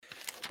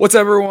What's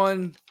up,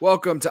 everyone?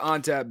 Welcome to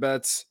On Tap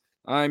Bets.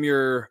 I'm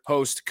your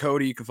host,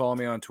 Cody. You can follow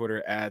me on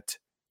Twitter at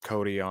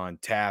Cody on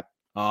Tap.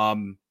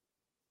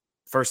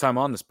 First time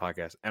on this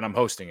podcast, and I'm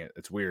hosting it.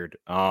 It's weird.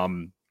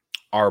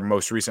 Our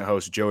most recent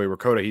host, Joey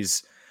Ricotta,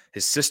 his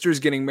sister's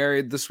getting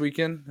married this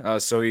weekend.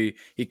 So he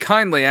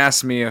kindly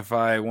asked me if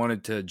I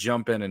wanted to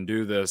jump in and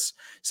do this.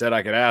 Said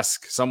I could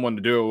ask someone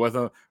to do it with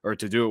him or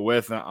to do it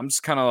with. And I'm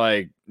just kind of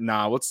like,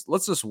 nah, let's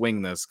just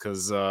wing this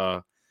because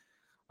I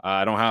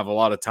don't have a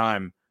lot of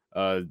time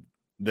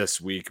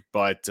this week,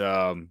 but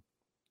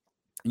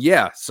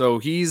yeah, so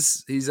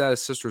he's at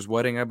his sister's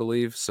wedding, I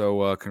believe.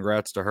 So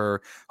congrats to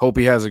her. Hope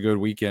he has a good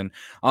weekend.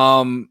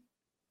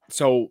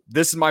 So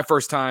this is my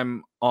first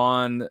time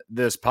on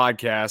this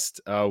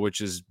podcast, which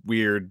is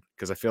weird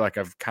because I feel like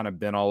I've kind of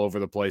been all over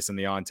the place in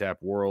the On Tap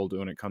world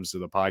when it comes to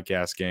the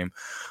podcast game.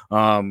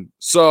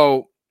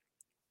 So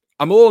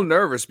I'm a little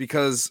nervous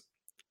because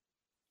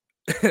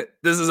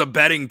this is a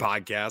betting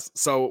podcast,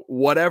 so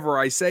whatever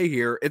I say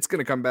here, it's going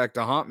to come back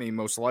to haunt me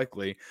most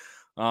likely.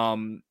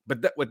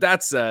 But with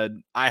that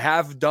said, I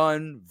have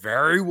done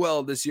very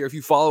well this year. If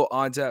you follow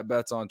On Tap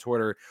Bets on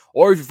Twitter,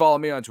 or if you follow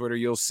me on Twitter,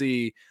 you'll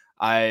see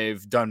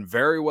I've done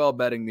very well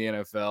betting the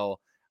NFL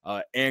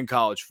and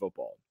college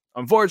football.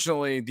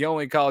 Unfortunately, the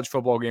only college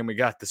football game we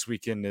got this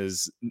weekend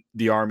is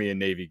the Army and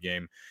Navy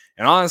game,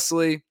 and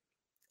honestly,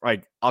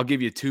 like I'll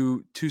give you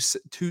two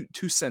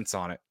cents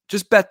on it.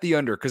 Just bet the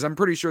under because I'm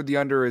pretty sure the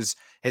under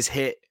has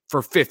hit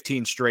for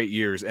 15 straight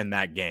years in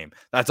that game.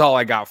 That's all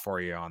I got for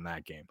you on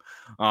that game.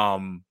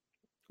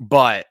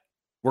 But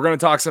we're going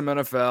to talk some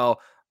NFL.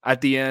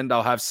 At the end,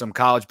 I'll have some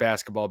college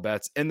basketball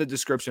bets. In the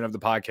description of the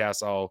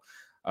podcast,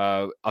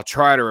 I'll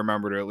try to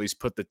remember to at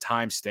least put the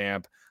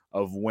timestamp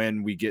of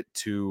when we get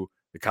to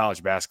the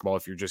college basketball.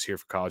 If you're just here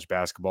for college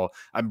basketball,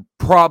 I'm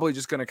probably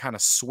just going to kind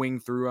of swing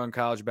through on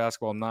college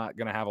basketball. I'm not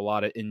going to have a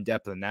lot of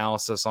in-depth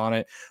analysis on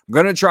it. I'm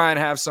going to try and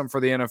have some for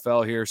the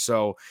NFL here.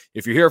 So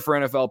if you're here for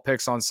NFL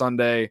picks on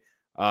Sunday,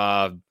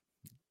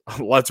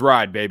 let's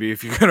ride, baby.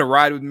 If you're going to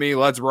ride with me,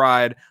 let's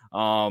ride.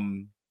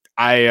 Like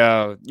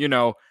I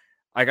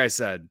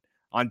said,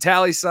 on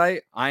Tally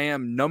site, I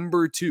am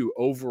number 2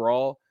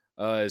 overall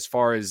as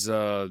far as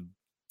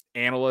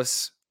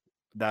analysts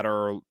that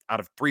are out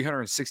of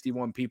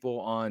 361 people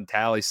on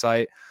Tally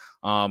site.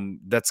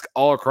 That's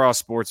all across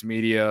sports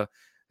media.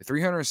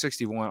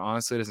 361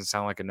 honestly doesn't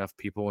sound like enough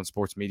people in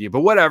sports media,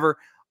 but whatever.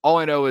 All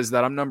I know is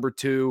that I'm number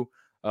 2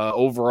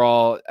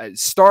 overall. I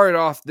started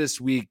off this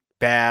week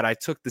bad. I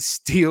took the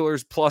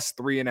Steelers plus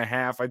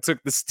 3.5. I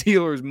took the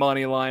Steelers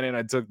money line and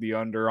I took the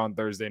under on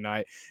Thursday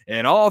night,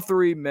 and all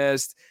 3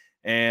 missed.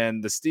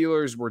 And the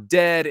Steelers were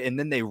dead. And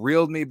then they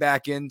reeled me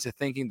back into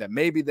thinking that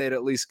maybe they'd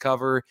at least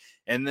cover.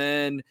 And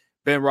then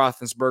Ben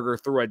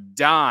Roethlisberger threw a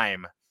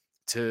dime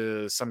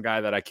to some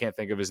guy that I can't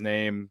think of his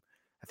name.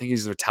 I think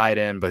he's their tight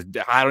end, but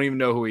I don't even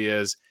know who he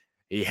is.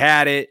 He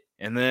had it,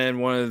 and then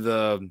one of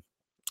the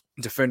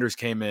defenders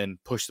came in,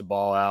 pushed the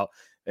ball out.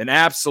 An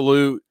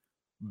absolute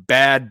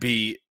bad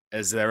beat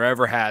as there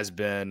ever has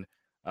been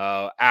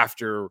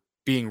after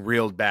being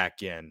reeled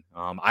back in.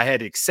 I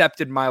had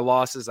accepted my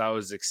losses. I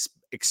was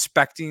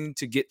expecting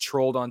to get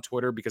trolled on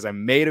Twitter because I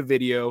made a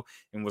video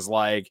and was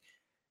like,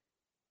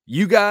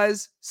 you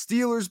guys,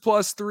 Steelers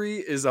plus 3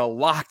 is a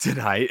lock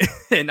tonight.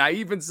 And I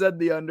even said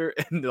the under,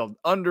 and the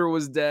under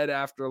was dead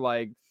after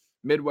like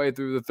midway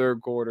through the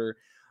third quarter.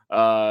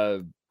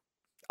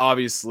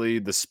 Obviously,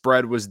 the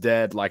spread was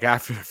dead like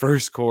after the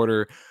first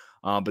quarter.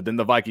 But then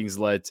the Vikings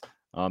let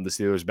the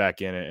Steelers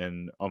back in it.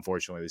 And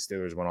unfortunately, the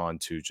Steelers went on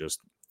to just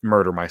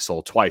murder my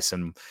soul twice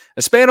in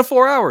a span of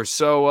 4 hours.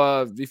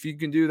 So if you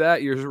can do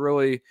that, you're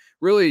really,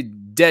 really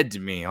dead to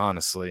me,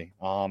 honestly.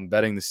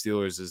 Betting the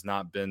Steelers has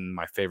not been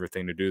my favorite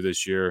thing to do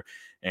this year,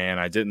 and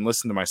I didn't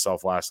listen to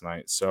myself last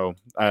night. So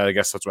I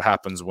guess that's what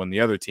happens when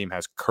the other team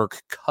has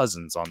Kirk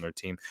Cousins on their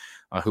team,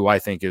 who I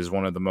think is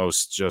one of the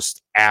most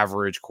just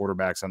average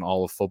quarterbacks in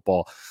all of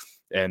football,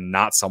 and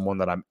not someone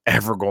that I'm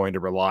ever going to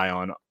rely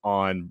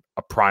on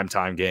a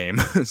primetime game.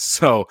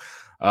 So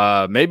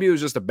maybe it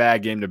was just a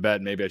bad game to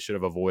bet. Maybe I should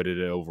have avoided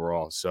it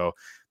overall. So,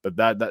 but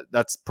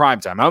that's prime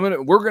time.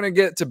 We're gonna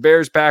get to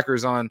Bears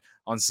Packers on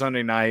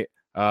Sunday night.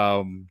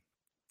 But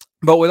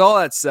with all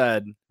that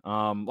said,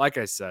 like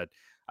I said,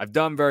 I've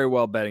done very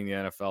well betting the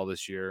NFL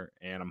this year,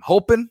 and I'm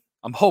hoping,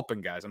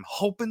 guys. I'm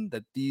hoping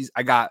that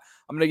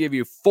I'm gonna give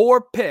you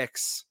 4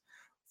 picks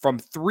from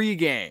 3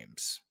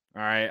 games.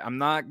 All right, I'm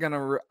not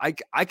gonna.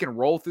 I can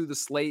roll through the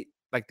slate,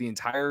 like the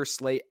entire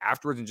slate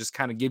afterwards, and just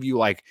kind of give you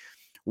like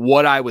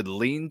what I would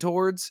lean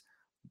towards,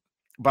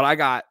 but I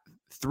got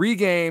 3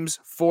 games,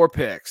 4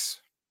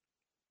 picks.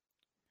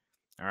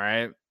 All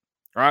right.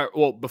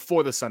 Well,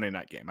 before the Sunday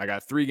night game, I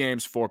got 3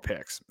 games, 4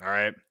 picks. All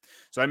right.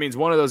 So that means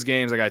one of those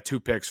games, I got 2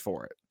 picks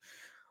for it.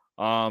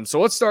 So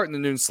let's start in the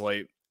noon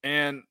slate.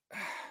 And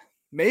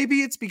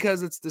maybe it's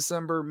because it's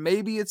December.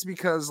 Maybe it's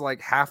because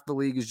like half the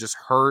league is just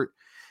hurt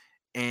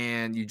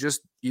and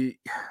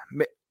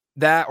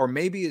that, or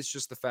maybe it's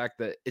just the fact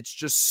that it's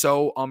just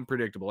so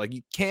unpredictable. Like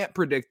you can't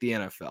predict the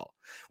NFL,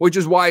 which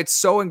is why it's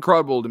so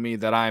incredible to me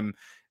that I'm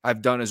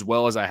I've done as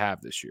well as I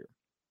have this year.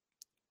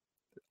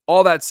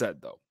 All that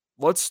said, though,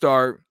 let's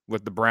start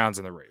with the Browns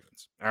and the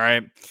Ravens. All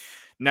right.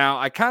 Now,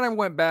 I kind of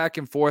went back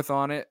and forth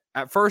on it.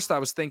 At first, I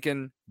was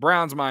thinking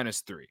Browns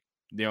 -3.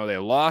 They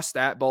lost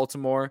at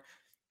Baltimore.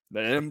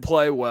 They didn't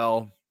play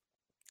well.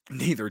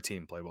 Neither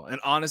team played well.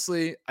 And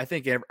honestly, I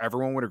think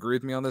everyone would agree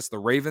with me on this. The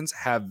Ravens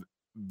have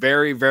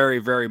very, very,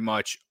 very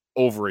much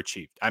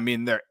overachieved. I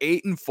mean, they're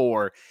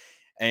 8-4,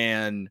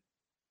 and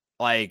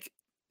like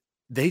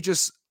they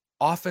just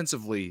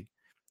offensively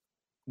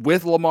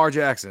with Lamar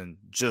Jackson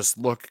just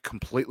look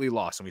completely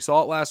lost. And we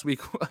saw it last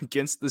week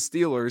against the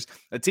Steelers,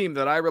 a team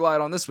that I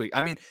relied on this week.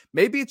 I mean,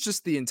 maybe it's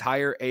just the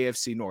entire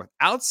AFC North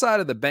outside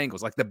of the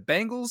Bengals. Like the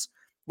Bengals,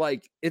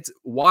 like it's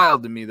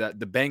wild to me that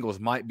the Bengals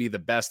might be the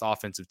best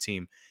offensive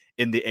team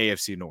in the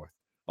AFC North.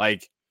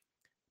 Like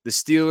the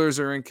Steelers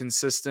are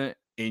inconsistent,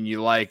 and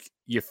you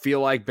feel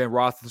like Ben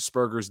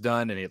Roethlisberger's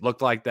done, and it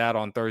looked like that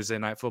on Thursday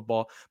Night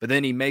Football. But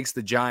then he makes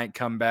the giant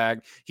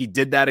comeback. He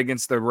did that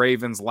against the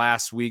Ravens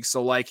last week,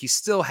 so like he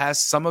still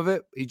has some of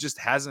it. He just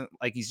hasn't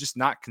he's just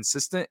not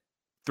consistent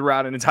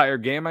throughout an entire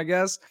game, I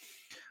guess.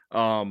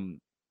 Then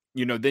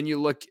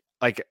you look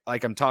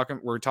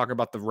we're talking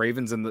about the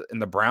Ravens and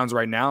the Browns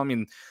right now. I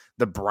mean,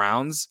 the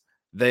Browns,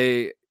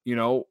 they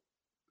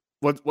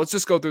let's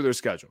just go through their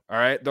schedule. All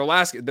right.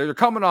 They're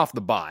coming off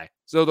the bye.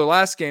 So their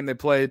last game they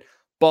played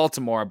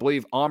Baltimore, I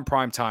believe, on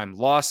prime time,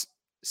 lost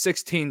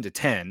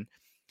 16-10.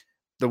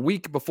 The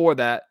week before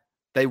that,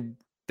 they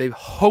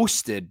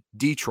hosted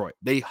Detroit.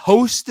 They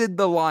hosted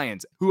the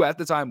Lions, who at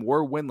the time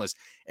were winless,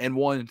 and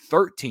won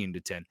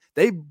 13-10.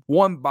 They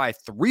won by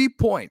 3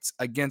 points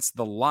against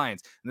the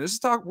Lions. And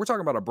we're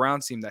talking about a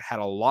Browns team that had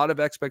a lot of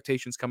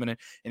expectations coming in.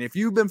 And if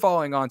you've been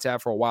following On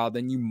Tap for a while,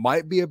 then you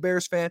might be a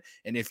Bears fan.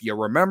 And if you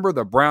remember,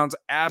 the Browns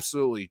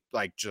absolutely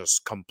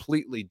just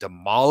completely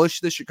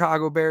demolished the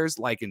Chicago Bears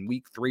in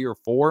week 3 or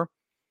 4.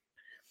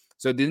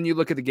 So then you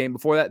look at the game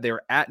before that, they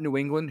were at New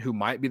England, who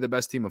might be the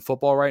best team in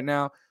football right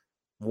now.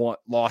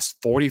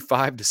 Lost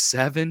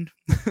 45-7.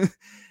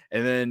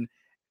 And then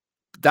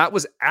that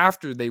was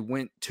after they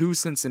went to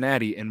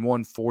Cincinnati and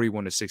won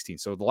 41-16.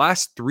 So the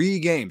last 3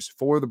 games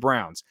for the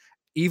Browns,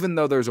 even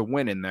though there's a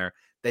win in there,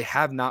 they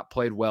have not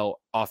played well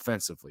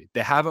offensively.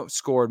 They haven't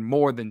scored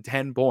more than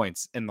 10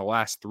 points in the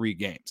last 3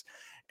 games.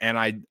 And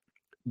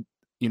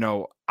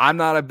I'm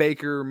not a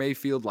Baker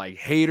Mayfield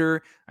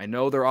hater. I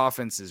know their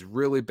offense is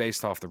really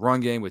based off the run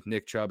game with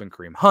Nick Chubb and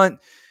Kareem Hunt.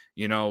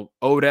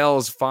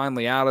 Odell's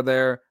finally out of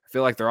there. I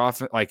feel like their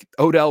offense,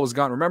 Odell was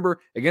gone. Remember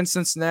against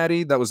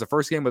Cincinnati, that was the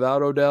first game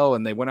without Odell,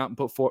 and they went out and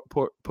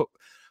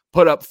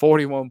put up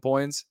 41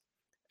 points.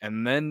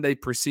 And then they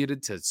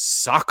proceeded to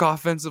suck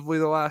offensively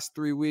the last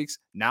 3 weeks.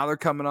 Now they're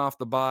coming off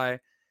the bye.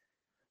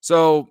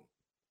 So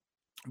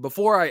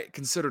before I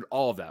considered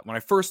all of that, when I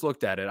first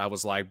looked at it, I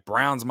was like,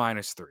 Browns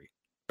 -3.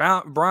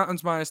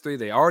 Browns -3.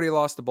 They already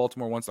lost to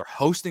Baltimore once. They're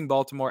hosting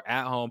Baltimore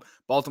at home.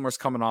 Baltimore's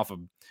coming off of,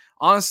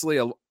 honestly,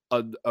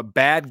 a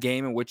bad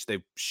game in which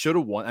they should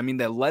have won. I mean,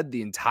 they led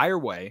the entire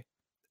way,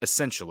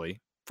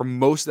 essentially. For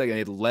most of the game,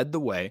 they led the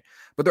way.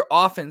 But their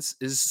offense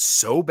is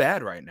so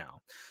bad right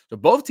now. So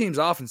both teams'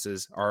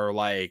 offenses are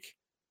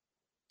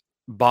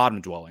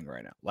bottom dwelling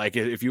right now.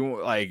 If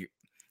you I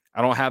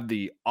don't have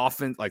the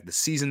offense, the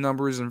season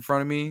numbers in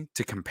front of me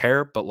to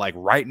compare, but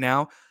right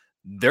now,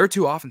 their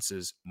 2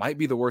 offenses might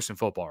be the worst in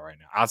football right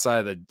now,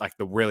 outside of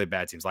the really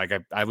bad teams.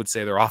 I would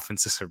say their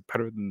offenses are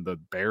better than the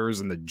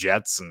Bears and the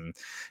Jets and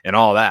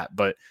all that.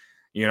 But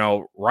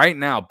right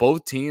now,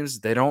 both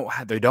teams they don't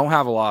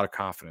have a lot of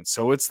confidence.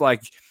 So it's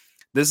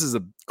this is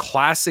a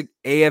classic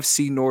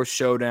AFC North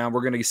showdown.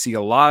 We're going to see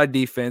a lot of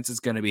defense. It's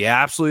going to be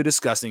absolutely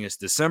disgusting. It's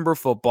December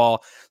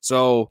football.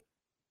 So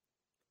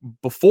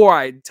before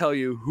I tell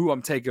you who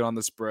I'm taking on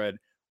the spread,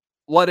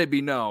 let it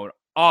be known,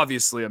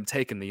 obviously, I'm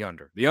taking the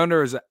under. The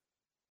under is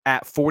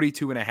at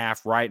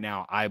 42.5 right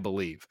now, I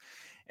believe.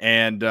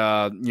 And,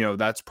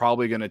 that's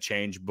probably going to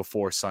change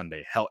before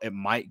Sunday. Hell, it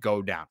might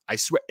go down. I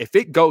swear, if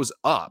it goes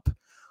up,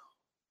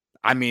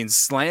 I mean,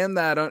 slam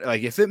that.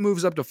 If it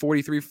moves up to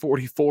 43,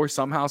 44,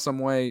 somehow, some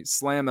way,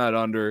 slam that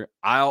under.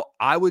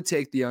 I would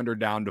take the under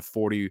down to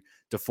 40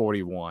 to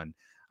 41.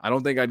 I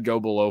don't think I'd go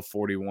below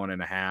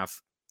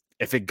 41.5.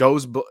 If it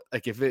goes,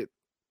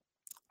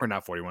 or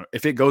not 41,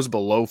 if it goes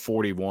below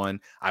 41,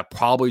 I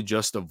probably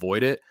just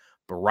avoid it.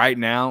 But right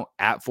now,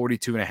 at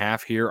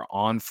 42.5 here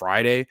on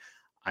Friday,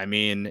 I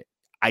mean,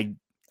 I'm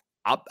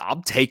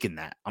taking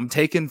that. I'm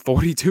taking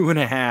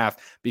 42.5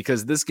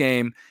 because this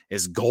game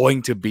is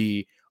going to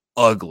be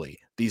ugly.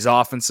 These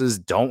offenses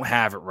don't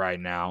have it right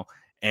now.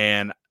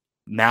 And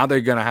now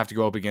they're going to have to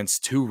go up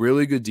against 2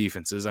 really good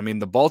defenses. I mean,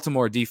 the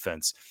Baltimore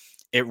defense,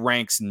 it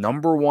ranks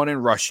number 1 in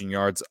rushing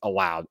yards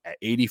allowed at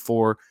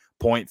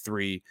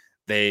 84.3.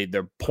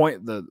 The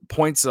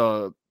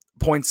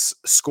points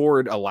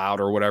scored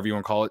allowed, or whatever you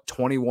want to call it,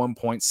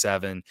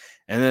 21.7.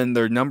 And then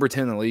they're number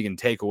 10 in the league in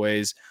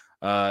takeaways.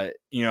 And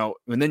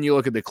then you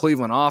look at the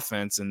Cleveland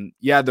offense, and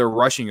their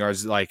rushing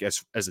yards,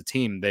 as a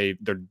team, they're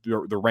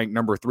ranked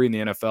number 3 in the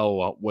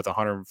NFL with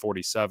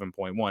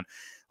 147.1.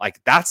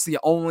 That's the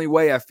only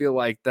way I feel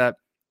like that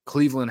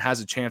Cleveland has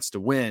a chance to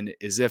win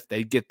is if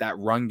they get that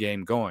run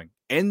game going.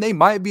 And they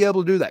might be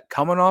able to do that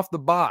coming off the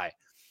bye.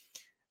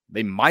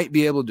 They might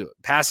be able to do it.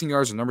 Passing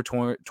yards are number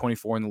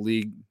 24 in the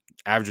league,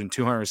 averaging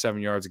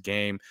 207 yards a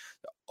game.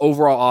 The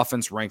overall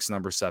offense ranks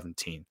number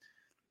 17.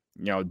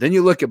 Then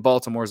you look at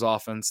Baltimore's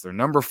offense. They're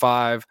number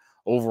 5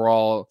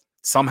 overall,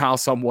 somehow,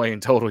 some way in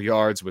total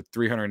yards with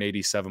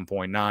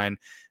 387.9.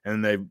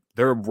 And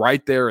they're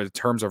right there in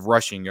terms of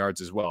rushing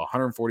yards as well,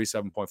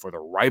 147.4. They're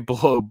right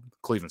below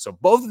Cleveland. So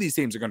both of these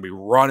teams are going to be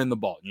running the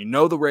ball.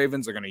 The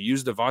Ravens are going to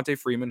use Devontae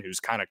Freeman, who's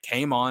kind of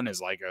came on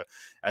as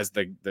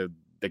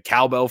the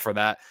cowbell for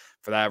that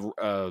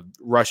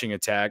rushing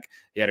attack.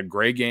 He had a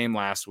great game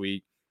last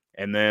week.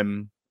 And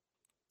then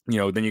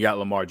you got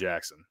Lamar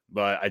Jackson.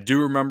 But I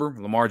do remember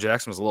Lamar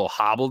Jackson was a little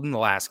hobbled in the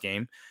last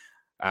game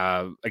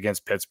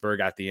against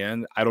Pittsburgh at the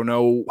end. I don't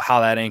know how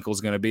that ankle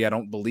is going to be. I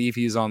don't believe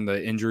he's on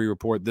the injury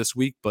report this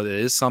week, but it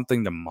is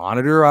something to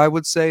monitor, I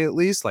would say, at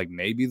least. Like,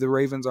 maybe the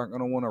Ravens aren't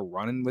going to want to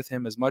run in with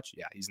him as much.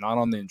 Yeah, he's not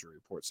on the injury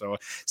report. So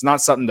it's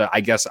not something that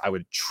I guess I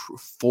would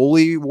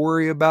fully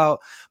worry about,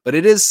 but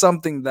it is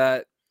something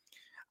that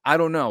I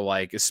don't know,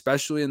 like,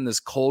 especially in this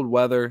cold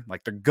weather,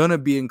 like, they're going to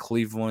be in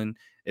Cleveland.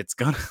 It's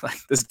going to,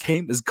 this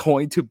game is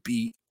going to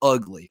be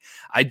ugly.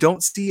 I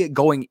don't see it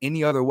going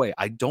any other way.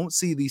 I don't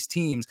see these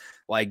teams,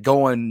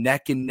 going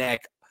neck and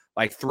neck,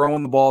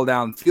 throwing the ball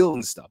downfield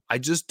and stuff. I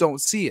just don't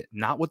see it.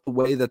 Not with the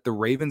way that the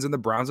Ravens and the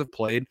Browns have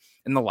played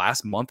in the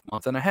last month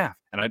and a half.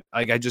 And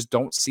I just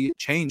don't see it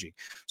changing.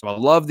 So I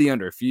love the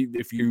under. If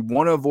you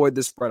want to avoid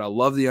this spread, I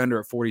love the under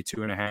at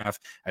 42.5.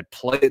 I'd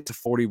play it to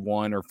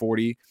 41 or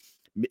 40.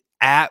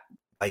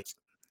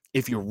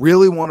 If you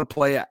really want to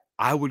play it,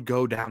 I would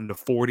go down to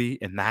 40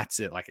 and that's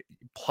it.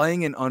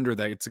 Playing an under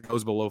that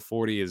goes below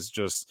 40 is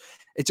just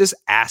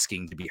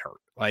asking to be hurt.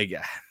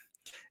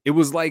 It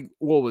was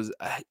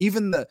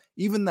even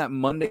that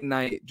Monday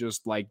night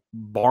just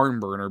barn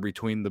burner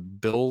between the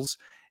Bills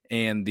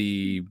and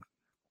the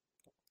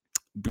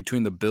Bills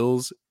and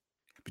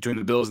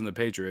the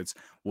Patriots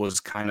was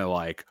kind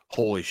of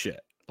holy shit.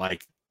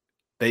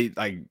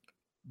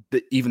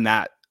 Even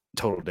that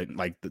total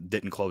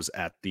didn't close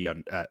at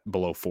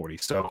below 40.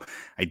 So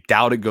I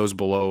doubt it goes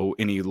below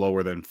any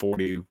lower than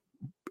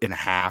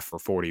 40.5 or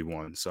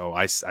 41. So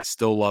I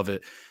still love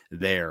it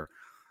there.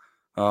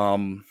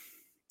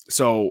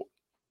 So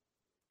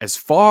as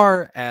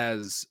far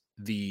as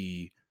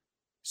the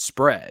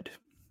spread,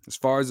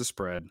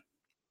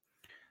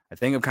 I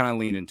think I'm kind of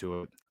leaning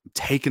into it. I'm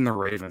taking the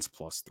Ravens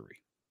 +3.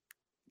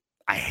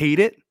 I hate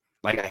it.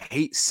 I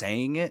hate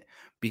saying it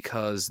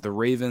because the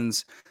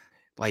Ravens,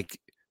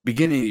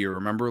 beginning of the year,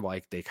 remember,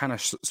 they kind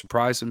of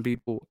surprised some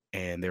people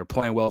and they were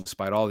playing well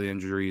despite all the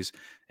injuries.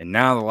 And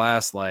now the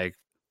last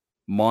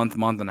month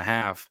and a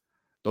half,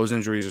 those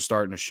injuries are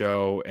starting to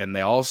show. And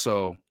they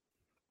also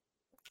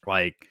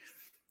I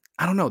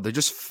don't know, they're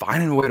just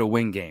finding a way to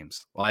win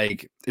games.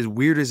 As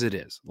weird as it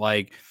is,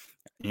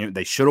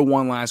 they should have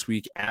won last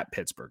week at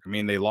Pittsburgh. I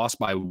mean, they lost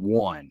by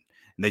 1.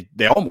 And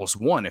they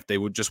almost won if they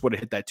would have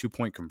hit that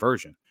 2-point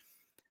conversion.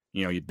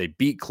 They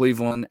beat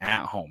Cleveland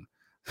at home.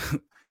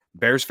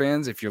 Bears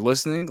fans, if you're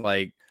listening,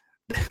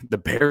 the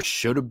Bears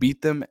should have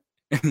beat them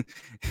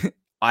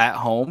at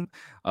home.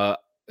 And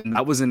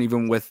that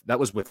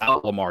was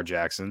without Lamar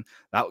Jackson.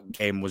 That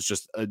game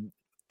was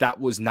that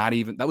was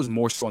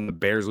more so on the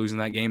Bears losing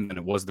that game than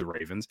it was the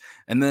Ravens.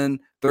 And then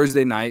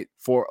Thursday night,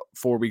 4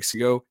 weeks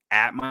ago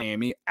at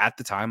Miami, at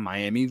the time,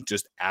 Miami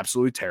just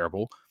absolutely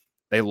terrible.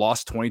 They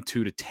lost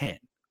 22-10.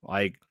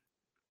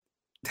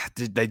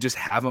 They just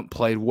haven't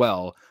played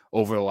well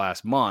over the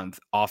last month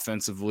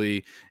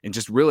offensively and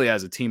just really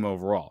as a team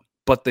overall.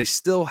 But they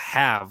still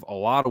have a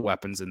lot of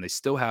weapons and they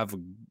still have a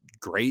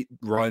great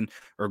run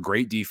or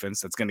great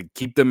defense that's going to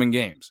keep them in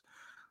games.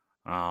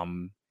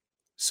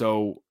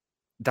 So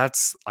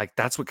that's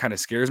what kind of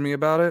scares me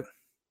about it.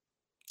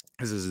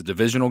 This is a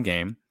divisional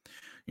game.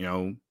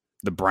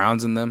 The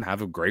Browns and them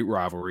have a great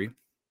rivalry.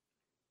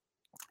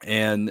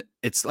 And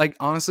it's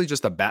honestly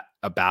just a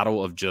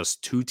battle of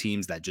just two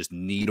teams that just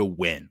need a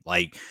win.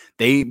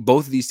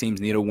 Both of these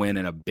teams need a win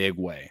in a big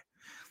way.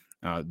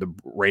 The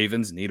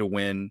Ravens need a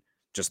win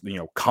just,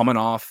 coming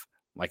off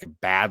a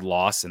bad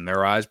loss in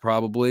their eyes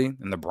probably.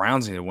 And the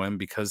Browns need a win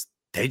because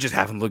they just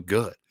haven't looked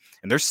good.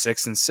 And they're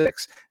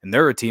 6-6. And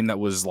they're a team that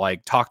was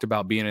talked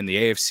about being in the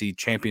AFC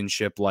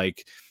championship,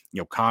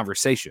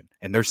 conversation.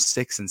 And they're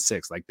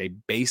 6-6. They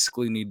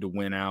basically need to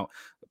win out.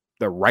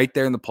 They're right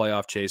there in the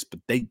playoff chase,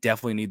 but they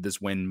definitely need this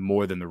win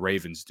more than the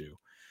Ravens do.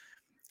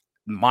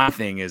 My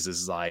thing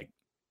is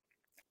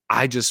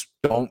I just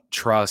don't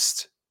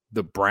trust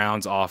the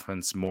Browns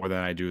offense more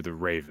than I do the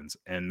Ravens.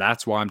 And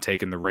that's why I'm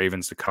taking the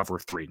Ravens to cover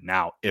 3.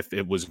 Now, if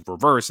it was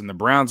reversed and the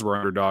Browns were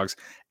underdogs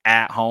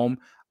at home,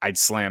 I'd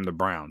slam the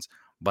Browns.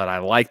 But I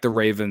like the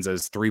Ravens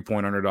as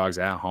 3-point underdogs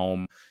at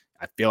home.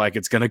 I feel like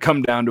it's going to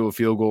come down to a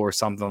field goal or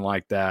something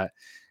like that.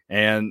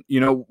 And,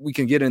 we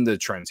can get into the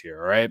trends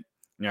here, all right?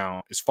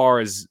 As far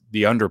as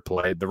the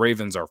underplay, the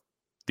Ravens are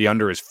The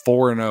under is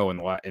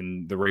 4-0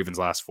 in the Ravens'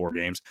 last 4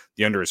 games.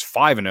 The under is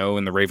 5-0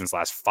 in the Ravens'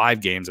 last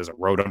 5 games as a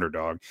road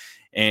underdog.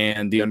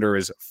 And the under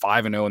is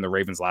 5-0 in the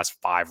Ravens' last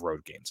 5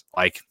 road games.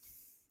 Like,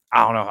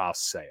 I don't know how to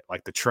say it.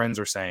 Like, the trends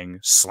are saying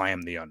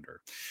slam the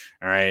under.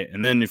 All right.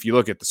 And then if you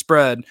look at the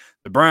spread,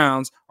 the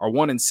Browns are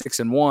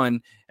 1-6-1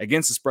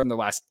 against the spread in the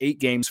last 8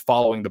 games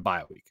following the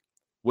bye week,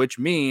 which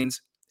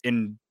means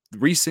in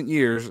recent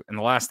years, in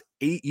the last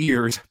 8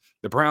 years,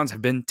 the Browns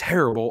have been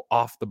terrible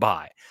off the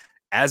bye.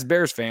 As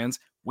Bears fans,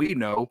 we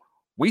know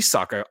we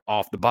suck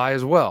off the bye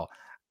as well.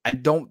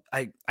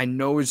 I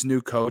know his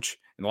new coach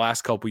in the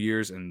last couple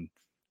years, and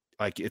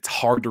like it's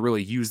hard to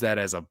really use that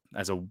as a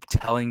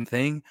telling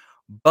thing,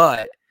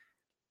 but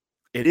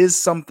it is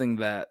something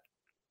that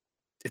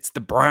it's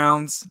the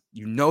Browns.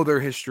 You know their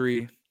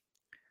history.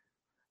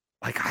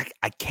 Like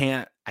I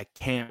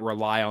can't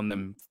rely on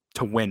them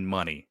to win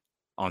money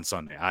on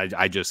Sunday.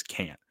 I just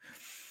can't.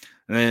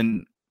 And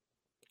then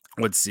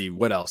let's see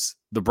what else.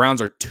 The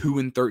Browns are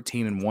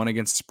 2-13-1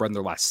 against the spread in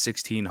their last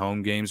 16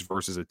 home games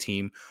versus a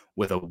team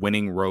with a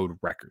winning road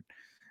record.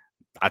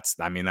 That's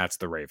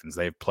the Ravens.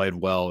 They've played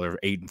well. They're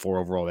 8-4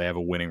 overall. They have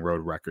a winning road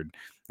record,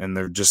 and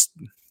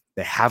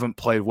they haven't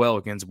played well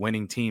against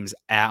winning teams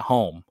at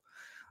home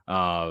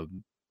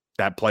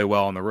that play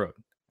well on the road.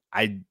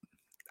 I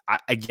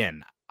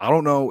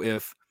don't know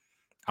if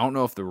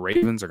the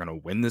Ravens are going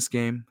to win this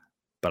game,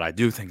 but I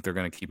do think they're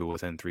going to keep it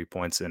within 3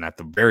 points, and at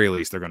the very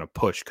least, they're going to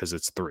push because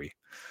it's 3.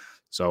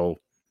 So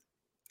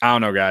I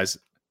don't know, guys.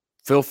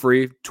 Feel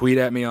free, tweet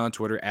at me on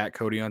Twitter at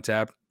Cody on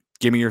Tap.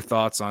 Give me your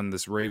thoughts on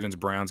this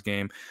Ravens-Browns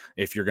game.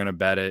 If you're going to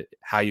bet it,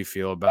 how you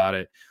feel about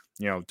it.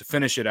 To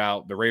finish it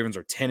out, the Ravens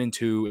are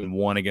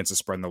 10-2-1 against the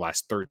spread in the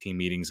last 13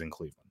 meetings in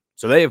Cleveland.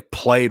 So they have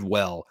played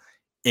well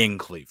in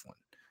Cleveland.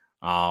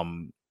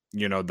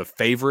 The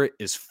favorite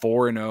is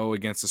 4-0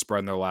 against the spread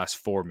in their last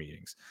 4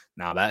 meetings.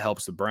 Now that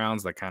helps the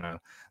Browns.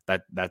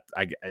 That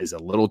is a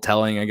little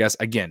telling, I guess.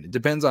 Again, it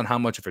depends on how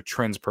much of a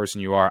trends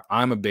person you are.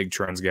 I'm a big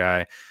trends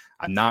guy.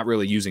 I'm not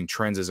really using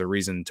trends as a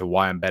reason to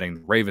why I'm betting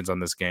the Ravens on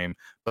this game,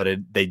 but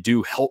they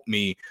do help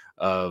me.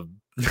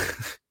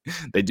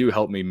 They do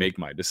help me make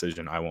my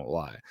decision. I won't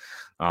lie.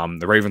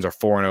 The Ravens are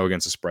 4-0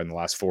 against the spread in the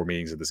last 4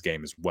 meetings of this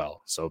game as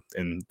well. So,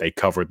 and they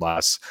covered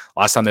last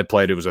time they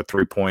played. It was a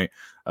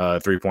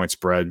 3-point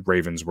spread.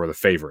 Ravens were the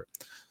favorite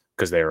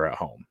because they were at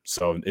home.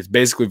 So it's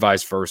basically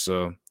vice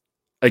versa.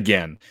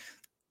 Again,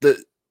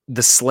 the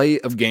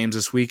slate of games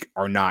this week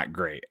are not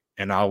great.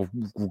 And I'll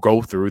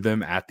go through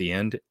them at the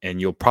end, and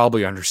you'll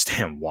probably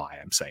understand why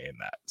I'm saying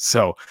that.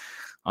 So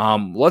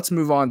let's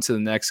move on to the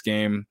next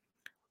game.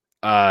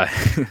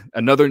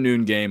 Another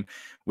noon game.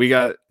 We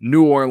got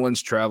New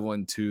Orleans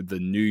traveling to the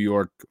New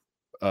York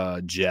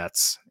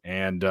Jets.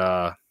 And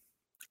I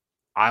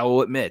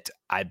will admit,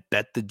 I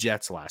bet the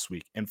Jets last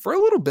week. And for a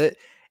little bit,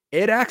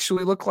 it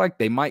actually looked like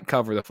they might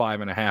cover the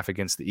 5.5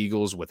 against the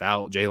Eagles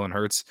without Jalen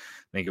Hurts. I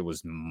think it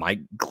was Mike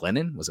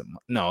Glennon. Was it?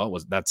 No,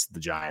 that's the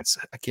Giants.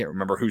 I can't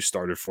remember who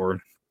started for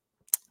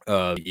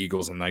the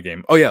Eagles in that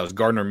game. Oh, yeah, it was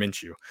Gardner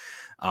Minshew.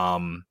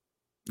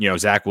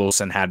 Zach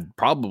Wilson had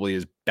probably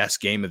his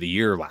best game of the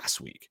year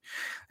last week.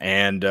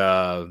 And,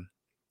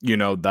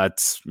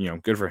 that's,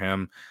 good for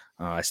him.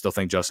 I still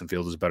think Justin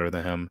Fields is better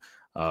than him,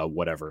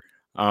 whatever.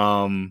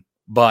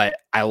 But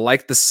I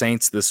like the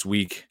Saints this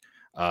week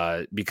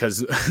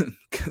because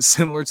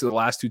similar to the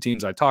last 2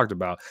 teams I talked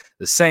about,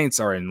 the Saints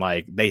are in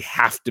they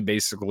have to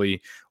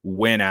basically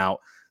win out.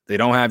 They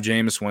don't have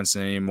Jameis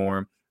Winston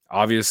anymore.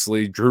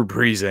 Obviously, Drew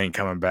Brees ain't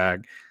coming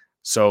back.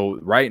 So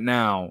right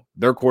now,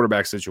 their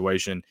quarterback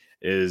situation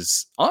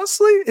is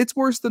honestly, it's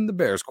worse than the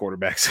Bears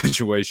quarterback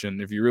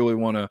situation. If you really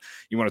want to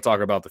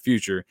talk about the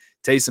future,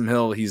 Taysom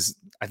Hill,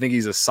 I think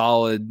he's a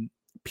solid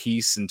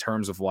piece in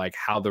terms of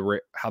how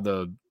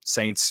the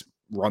Saints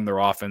run their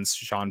offense.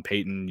 Sean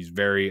Payton, he's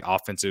very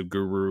offensive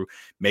guru,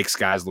 makes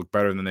guys look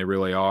better than they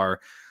really are.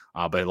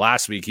 But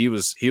last week he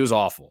was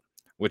awful,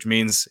 which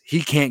means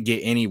he can't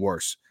get any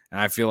worse. And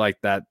I feel like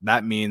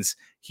that means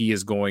he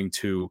is going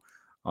to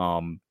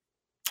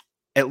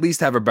at least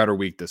have a better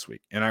week this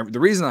week. And the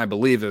reason I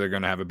believe that they're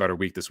going to have a better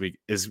week this week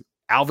is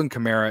Alvin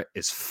Kamara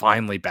is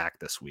finally back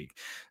this week.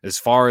 As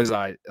far as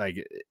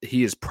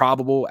he is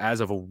probable as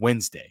of a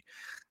Wednesday.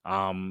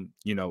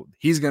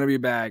 He's going to be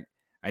back.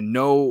 I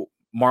know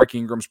Mark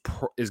Ingram's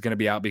is going to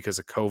be out because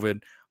of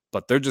COVID,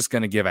 but they're just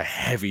going to give a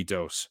heavy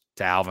dose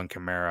to Alvin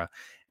Kamara.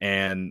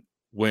 And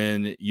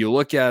when you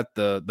look at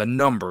the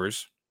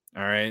numbers,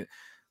 all right,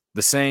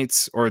 the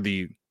Saints or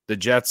the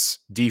Jets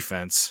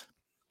defense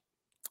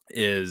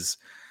is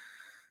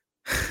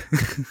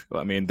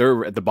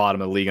they're at the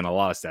bottom of the league in a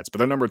lot of stats, but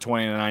they're number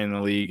 29 in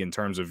the league in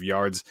terms of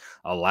yards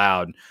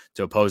allowed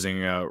to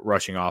opposing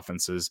rushing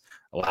offenses,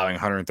 allowing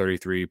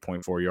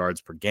 133.4 yards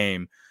per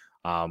game.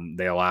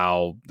 They're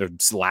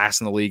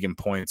last in the league in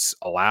points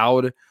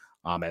allowed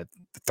at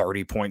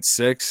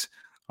 30.6.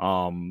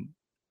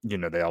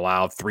 They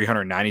allowed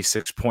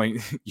 396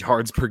 point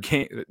yards per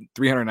game,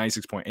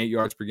 396.8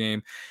 yards per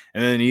game.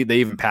 And then they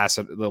even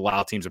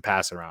allow teams to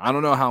pass it around. I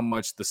don't know how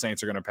much the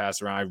Saints are going to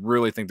pass around. I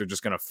really think they're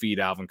just going to feed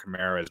Alvin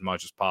Kamara as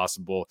much as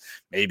possible.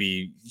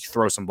 Maybe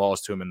throw some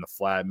balls to him in the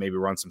flat, maybe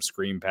run some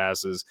screen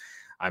passes.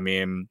 I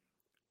mean,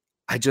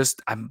 I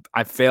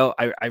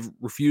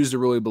refuse to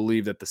really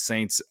believe that the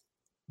Saints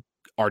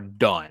are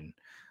done.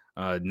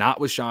 Not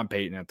with Sean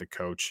Payton at the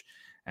coach.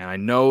 And I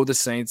know the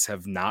Saints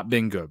have not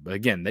been good, but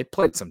again, they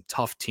played some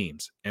tough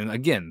teams. And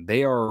again,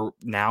 they are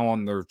now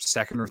on their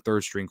second or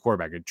third string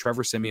quarterback. And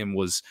Trevor Siemian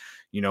was,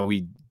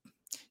 he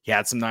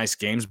had some nice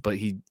games, but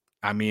he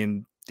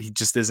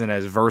just isn't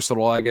as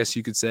versatile, I guess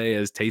you could say,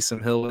 as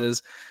Taysom Hill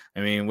is. I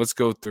mean, let's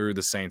go through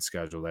the Saints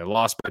schedule. They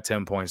lost by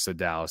 10 points to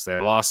Dallas. They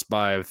lost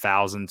by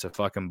 1,000 to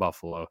fucking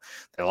Buffalo.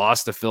 They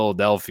lost to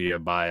Philadelphia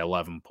by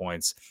 11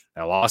 points.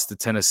 They lost to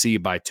Tennessee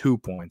by 2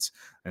 points.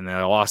 And they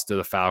lost to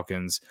the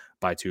Falcons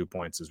by 2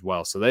 points as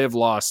well. So they have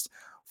lost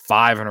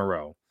 5 in a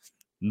row.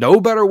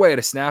 No better way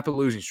to snap a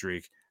losing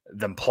streak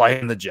than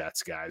playing the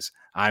Jets, guys.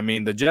 I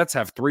mean, the Jets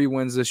have 3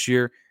 wins this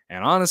year.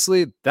 And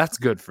honestly, that's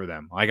good for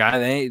them. Like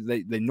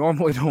they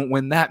normally don't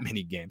win that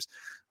many games.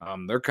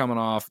 They're coming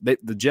off.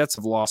 The Jets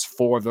have lost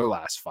 4 of their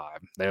last 5.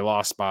 They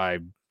lost by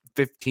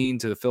 15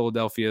 to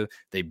Philadelphia.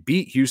 They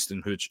beat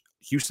Houston, which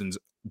Houston's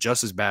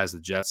just as bad as the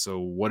Jets. So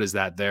what is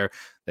that there?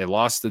 They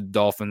lost to the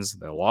Dolphins.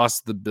 They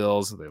lost to the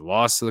Bills. They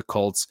lost to the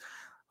Colts.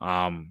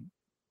 And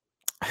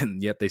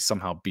yet they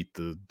somehow beat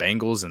the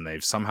Bengals and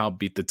they've somehow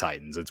beat the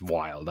Titans. It's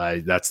wild.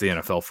 That's the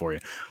NFL for you.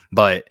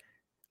 But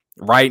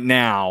right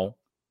now,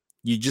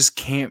 you just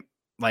can't,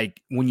 like,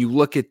 when you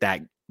look at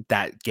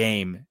that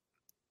game,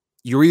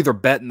 you're either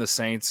betting the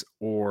Saints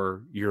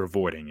or you're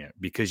avoiding it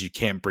because you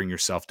can't bring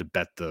yourself to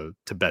bet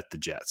the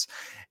Jets.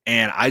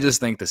 And I just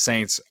think the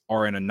Saints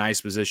are in a nice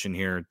position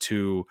here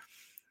to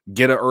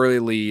get an early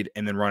lead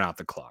and then run out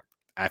the clock.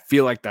 I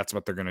feel like that's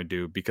what they're going to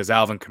do because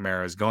Alvin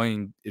Kamara is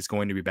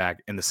going to be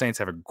back, and the Saints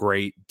have a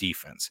great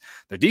defense.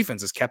 Their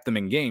defense has kept them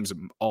in games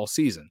all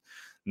season.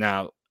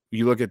 Now,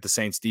 you look at the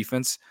Saints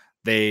defense,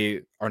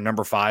 they are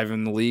number 5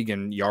 in the league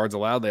in yards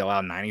allowed. They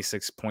allow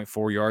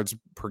 96.4 yards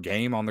per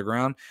game on the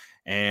ground.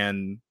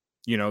 And,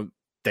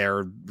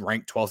 they're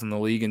ranked 12th in the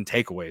league in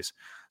takeaways.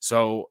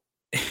 So,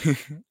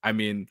 I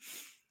mean,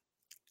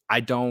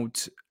 I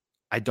don't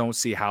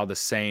see how the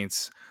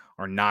Saints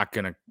are not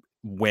going to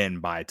win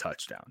by a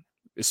touchdown,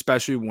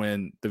 especially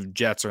when the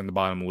Jets are in the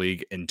bottom of the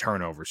league in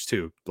turnovers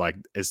too. Like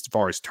as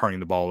far as turning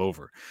the ball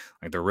over,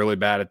 like they're really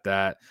bad at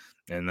that.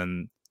 And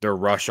then their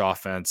rush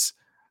offense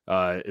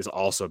is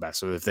also bad.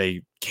 So if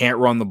they can't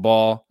run the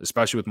ball,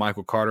 especially with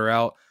Michael Carter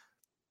out,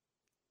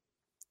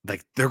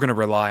 like they're going to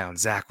rely on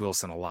Zach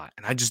Wilson a lot.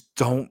 And I just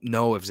don't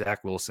know if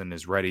Zach Wilson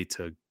is ready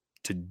to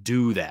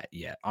do that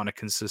yet on a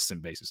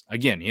consistent basis.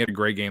 Again, he had a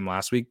great game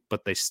last week,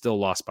 but they still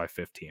lost by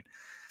 15.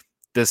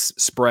 This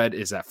spread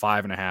is at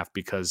 5.5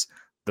 because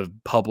the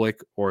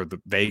public or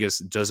the Vegas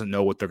doesn't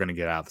know what they're going to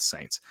get out of the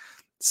Saints.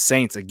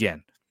 Saints,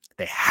 again,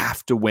 they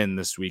have to win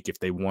this week if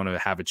they want to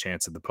have a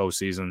chance at the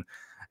postseason.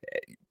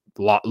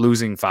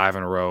 Losing 5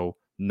 in a row,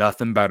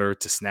 nothing better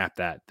to snap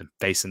that than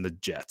facing the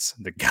Jets,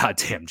 the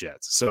goddamn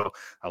Jets. So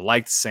I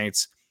like the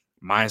Saints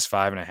minus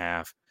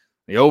 5.5.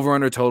 The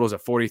over-under total is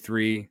at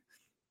 43.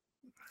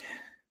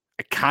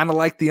 I kind of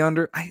like the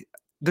under.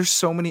 There's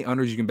so many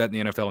unders you can bet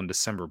in the NFL in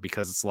December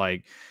because it's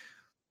like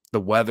the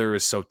weather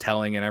is so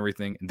telling and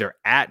everything. They're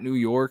at New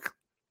York.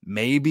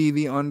 Maybe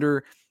the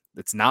under.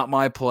 It's not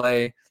my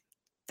play.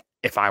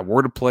 If I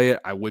were to play it,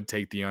 I would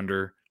take the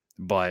under.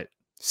 But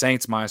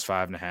Saints minus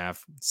 5.5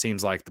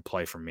 seems like the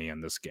play for me in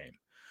this game.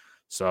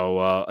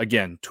 So,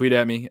 again, tweet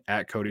at me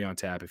at Cody on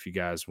Tap if you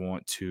guys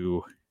want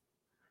to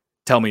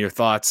tell me your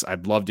thoughts.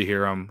 I'd love to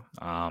hear them.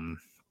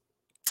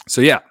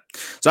 So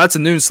that's a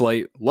noon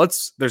slate.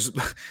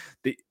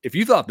 If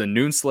you thought the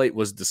noon slate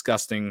was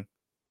disgusting,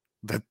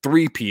 the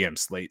 3 p.m.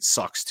 slate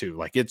sucks too.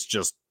 Like it's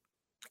just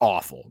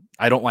awful.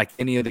 I don't like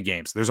any of the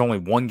games. There's only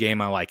one game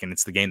I like, and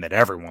it's the game that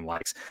everyone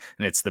likes,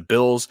 and it's the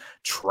Bills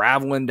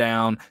traveling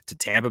down to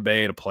Tampa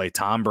Bay to play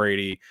Tom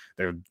Brady.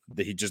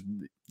 They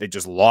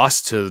just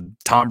lost to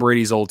Tom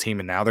Brady's old team,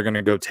 and now they're going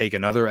to go take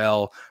another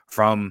L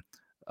from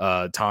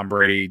Tom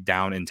Brady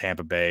down in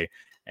Tampa Bay.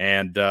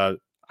 And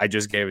I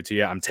just gave it to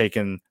you. I'm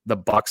taking the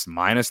Bucs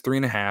minus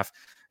 3.5.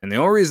 And the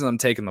only reason I'm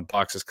taking the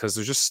Bucs is because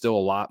there's just still a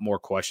lot more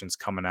questions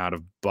coming out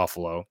of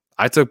Buffalo.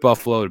 I took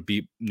Buffalo to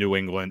beat New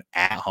England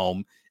at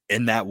home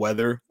in that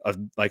weather.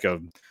 Like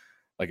in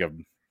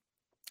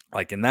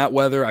that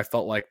weather, I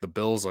felt like the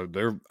Bills are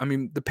there. I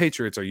mean, the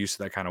Patriots are used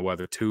to that kind of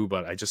weather too,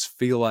 but I just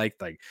feel like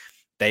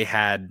they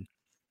had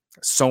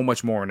so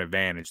much more an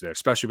advantage there,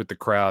 especially with the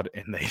crowd,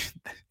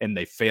 and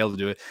they failed to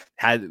do it.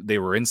 They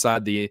were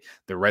inside the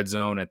red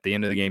zone at the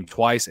end of the game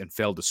twice and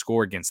failed to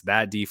score against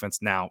that defense.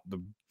 Now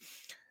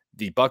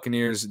the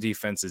Buccaneers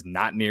defense is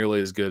not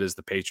nearly as good as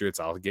the Patriots.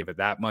 I'll give it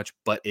that much,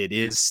 but it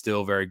is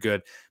still very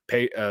good.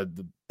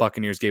 The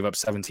Buccaneers gave up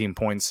 17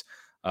 points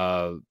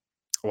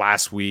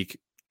last week,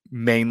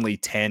 mainly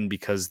 10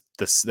 because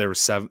there were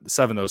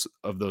seven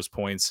of those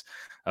points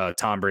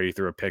Tom Brady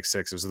threw a pick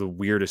six. It was the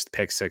weirdest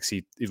pick six.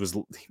 It was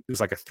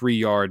like a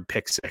 3-yard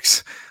pick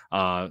six.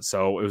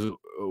 So it was a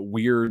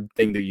weird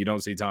thing that you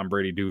don't see Tom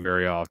Brady do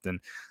very often.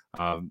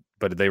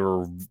 But they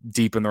were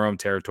deep in their own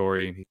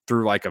territory. He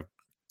threw like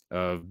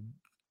a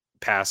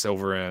pass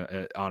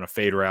over on a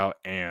fade route,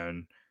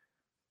 and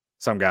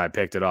some guy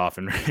picked it off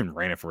and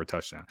ran it for a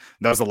touchdown.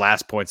 That was the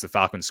last points the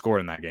Falcons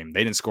scored in that game.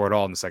 They didn't score at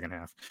all in the second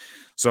half.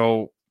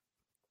 So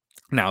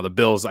now the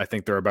Bills, I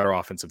think they're a better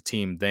offensive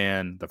team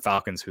than the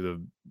Falcons,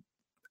 who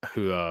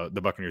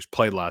the Buccaneers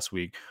played last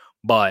week.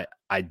 But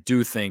I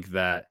do think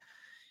that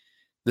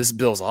this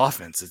Bills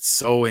offense, it's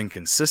so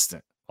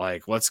inconsistent.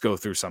 Like, let's go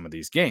through some of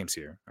these games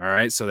here. All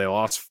right. So they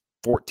lost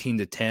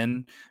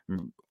 14-10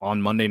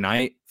 on Monday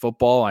Night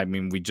Football. I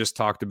mean, we just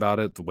talked about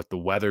it with the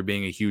weather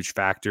being a huge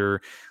factor.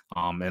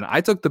 And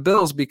I took the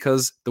Bills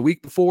because the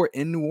week before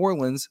in New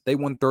Orleans, they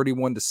won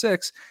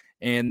 31-6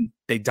 and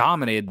they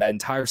dominated that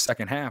entire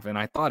second half. And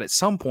I thought at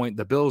some point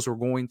the Bills were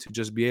going to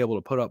just be able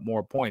to put up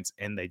more points,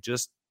 and they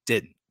just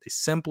didn't. They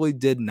simply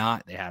did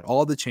not. They had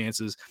all the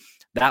chances.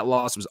 That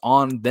loss was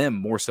on them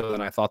more so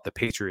than I thought the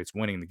Patriots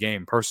winning the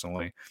game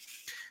personally.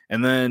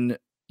 And then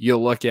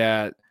you'll look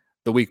at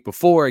the week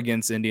before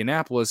against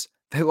Indianapolis,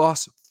 they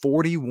lost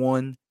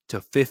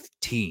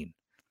 41-15.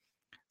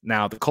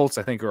 Now, the Colts,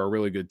 I think, are a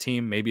really good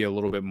team, maybe a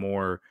little bit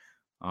more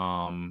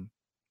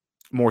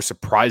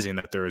surprising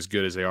that they're as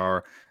good as they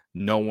are.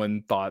 No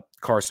one thought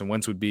Carson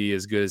Wentz would be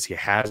as good as he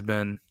has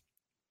been.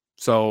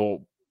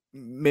 So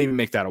maybe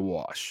make that a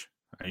wash.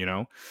 You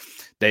know,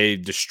 they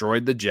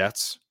destroyed the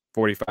Jets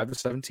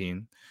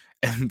 45-17,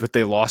 but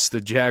they lost the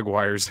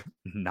Jaguars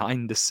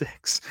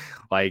 9-6.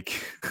 Like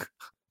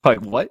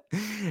what?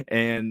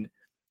 And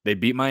they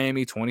beat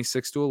Miami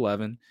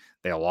 26-11.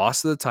 They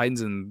lost to the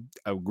Titans in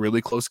a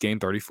really close game,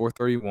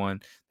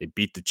 34-31. They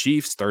beat the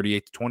Chiefs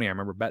 38-20. I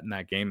remember betting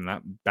that game, and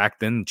that back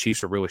then the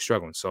Chiefs were really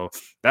struggling. So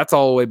that's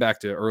all the way back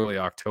to early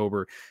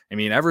October. I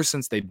mean, ever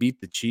since they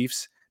beat the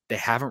Chiefs, they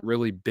haven't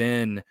really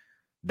been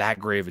that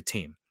great of a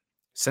team.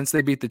 Since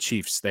they beat the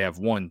Chiefs, they have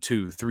 1,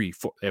 2, 3,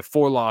 4. They have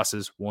 4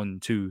 losses. 1,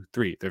 2,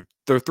 3. They're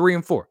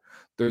 3-4.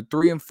 They're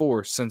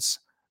 3-4 since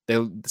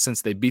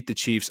they beat the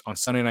Chiefs on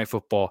Sunday Night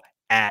Football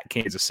at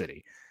Kansas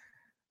City.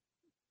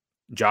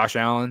 Josh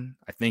Allen,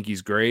 I think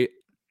he's great,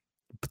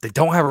 but they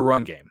don't have a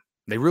run game.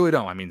 They really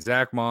don't. I mean,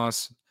 Zach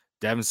Moss,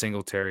 Devin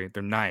Singletary,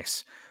 they're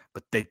nice,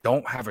 but they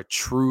don't have a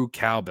true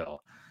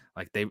cowbell.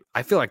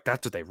 I feel like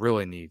that's what they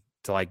really need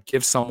to like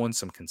give someone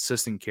some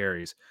consistent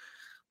carries.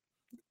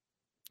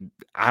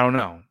 I don't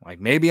know. Like,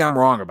 maybe I'm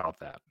wrong about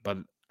that, but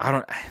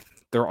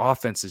their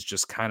offense is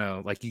just kind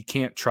of like, you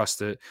can't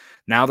trust it.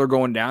 Now they're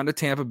going down to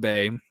Tampa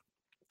Bay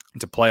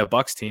to play a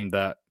Bucs team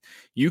that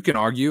you can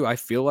argue, I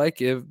feel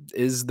like, it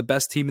is the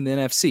best team in the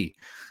NFC.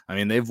 I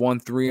mean, they've won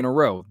 3 in a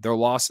row. Their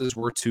losses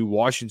were to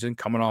Washington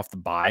coming off the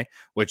bye,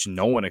 which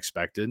no one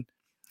expected,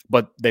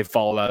 but they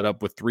followed that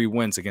up with 3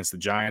 wins against the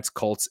Giants,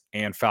 Colts,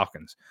 and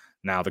Falcons.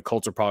 Now, the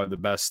Colts are probably the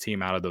best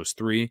team out of those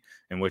 3,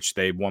 in which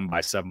they won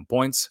by 7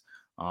 points.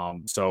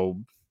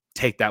 So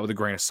take that with a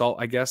grain of salt,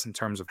 I guess, in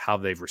terms of how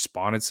they've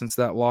responded since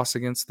that loss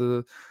against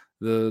the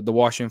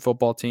Washington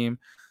football team.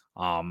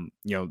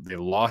 They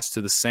lost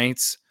to the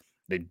Saints.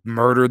 They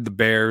murdered the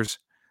Bears.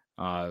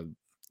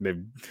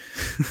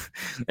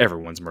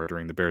 Everyone's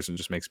murdering the Bears, and it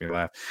just makes me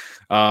laugh.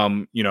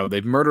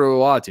 They've murdered a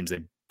lot of teams.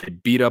 They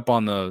beat up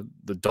on the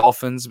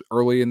Dolphins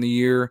early in the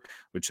year,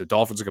 which the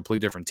Dolphins are a completely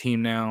different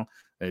team now.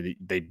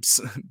 They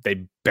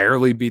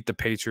barely beat the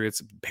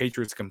Patriots.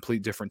 Patriots, a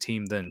complete different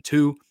team then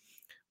too.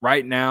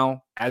 Right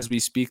now, as we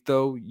speak,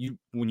 though,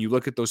 when you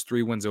look at those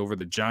 3 wins over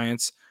the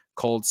Giants,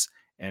 Colts,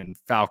 and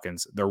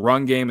Falcons, their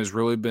run game has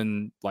really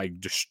been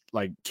just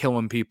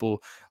killing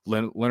people.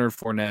 Leonard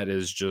Fournette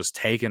is just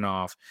taking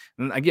off.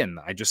 And again,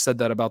 I just said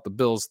that about the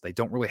Bills. They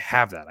don't really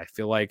have that. I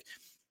feel like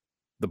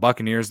the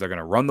Buccaneers, they're going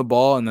to run the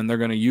ball, and then they're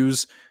going to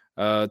use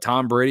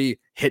Tom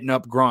Brady hitting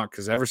up Gronk,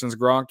 because ever since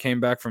Gronk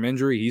came back from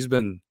injury, he's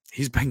been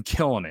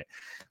killing it.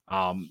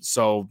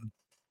 So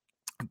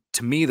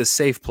to me, the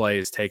safe play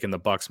is taking the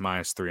Bucs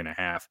minus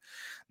 3.5.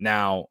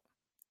 Now,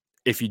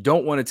 if you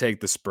don't want to take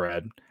the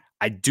spread,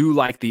 I do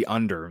like the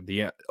under.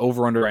 The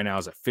over-under right now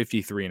is at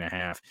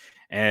 53.5.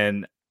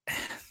 And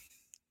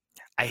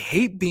I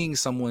hate being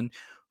someone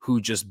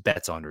who just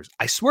bets unders.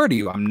 I swear to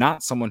you, I'm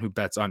not someone who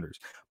bets unders.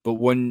 But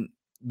when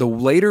the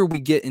later we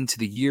get into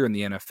the year in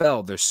the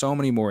NFL, there's so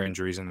many more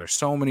injuries and there's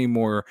so many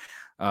more,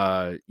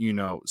 so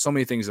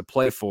many things to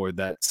play for,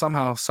 that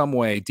somehow, some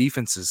way,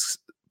 defenses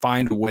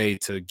find a way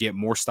to get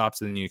more stops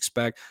than you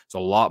expect. It's a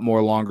lot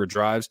more longer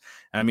drives.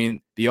 I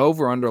mean, the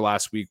over-under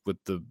last week with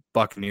the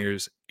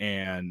Buccaneers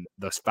and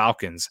the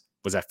Falcons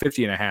was at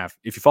 50.5.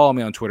 If you follow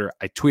me on Twitter,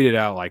 I tweeted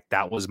out like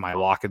that was my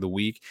lock of the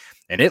week,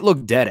 and it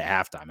looked dead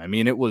at halftime. I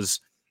mean, it was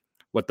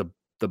what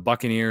the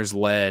Buccaneers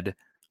led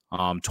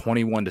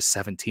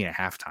 21-17 at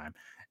halftime.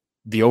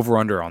 The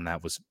over-under on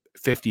that was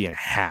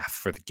 50.5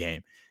 for the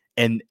game,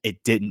 and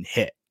it didn't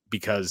hit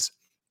because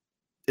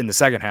in the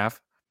second half,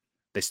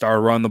 they started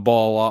running the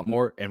ball a lot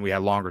more, and we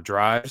had longer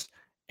drives,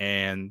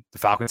 and the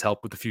Falcons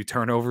helped with a few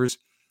turnovers.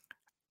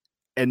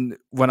 And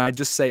when I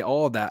just say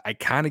all of that, I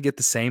kind of get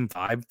the same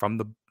vibe from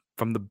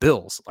the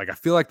Bills. Like I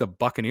feel like the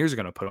Buccaneers are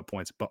going to put up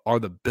points, but are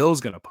the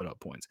Bills going to put up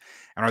points?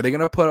 And are they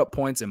going to put up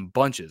points in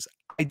bunches?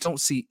 I don't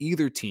see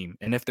either team.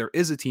 And if there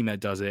is a team that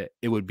does it,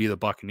 it would be the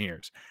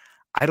Buccaneers.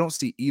 I don't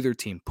see either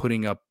team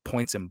putting up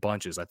points in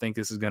bunches. I think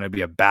this is going to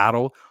be a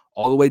battle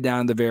all the way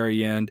down to the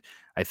very end.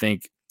 I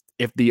think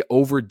if the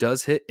over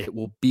does hit, it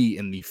will be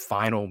in the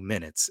final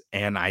minutes.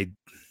 And I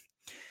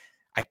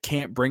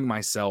can't bring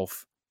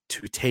myself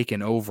to take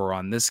an over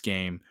on this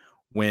game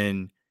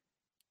when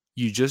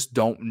you just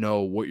don't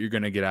know what you're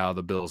going to get out of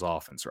the Bills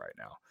offense right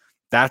now.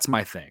 That's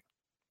my thing.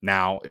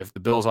 Now, if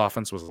the Bills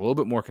offense was a little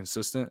bit more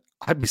consistent,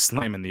 I'd be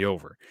slamming the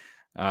over,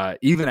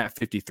 even at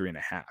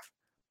 53.5.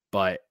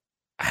 But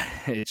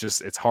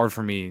it's hard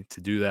for me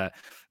to do that.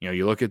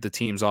 You look at the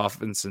team's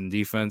offense and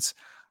defense.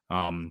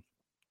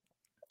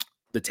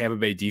 The Tampa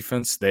Bay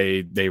defense,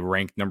 they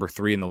ranked number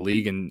 3 in the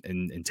league in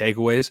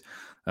takeaways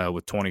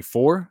with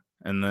 24.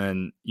 And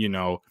then,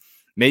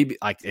 maybe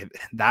like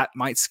that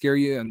might scare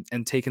you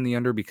and taking the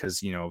under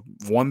because,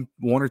 one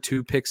or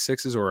two pick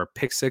sixes or a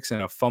pick six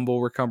and a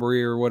fumble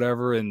recovery or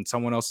whatever in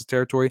someone else's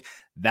territory,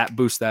 that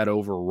boosts that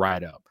over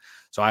right up.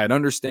 So I'd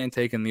understand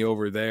taking the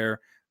over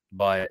there.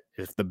 But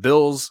if the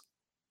Bills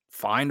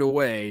find a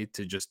way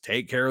to just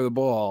take care of the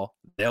ball,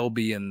 they'll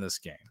be in this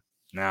game.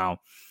 Now,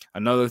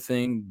 another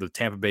thing, the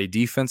Tampa Bay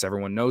defense,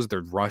 everyone knows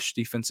their rush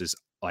defense is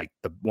like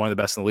one of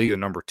the best in the league. They're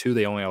number 2.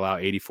 They only allow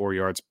 84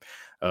 yards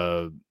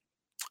a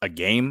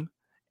game.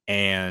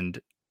 And,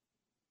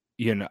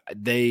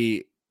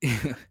 they've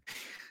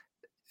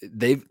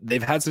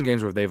had some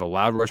games where they've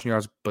allowed rushing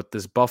yards, but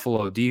this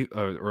Buffalo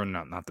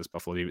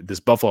this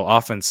Buffalo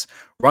offense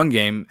run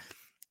game,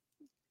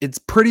 it's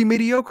pretty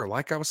mediocre.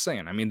 Like I was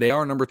saying, I mean, they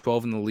are number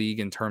 12 in the league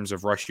in terms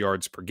of rush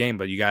yards per game,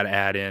 but you got to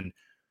add in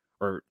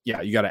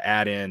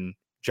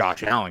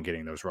Josh Allen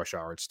getting those rush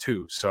yards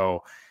too.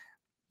 So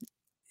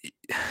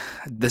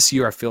this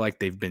year, I feel like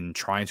they've been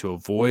trying to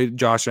avoid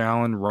Josh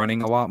Allen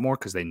running a lot more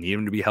because they need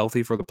him to be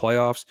healthy for the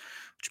playoffs,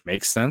 which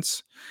makes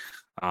sense.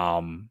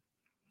 I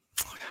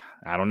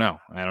don't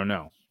know.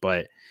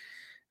 But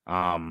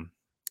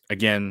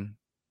again,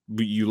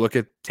 you look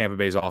at Tampa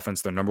Bay's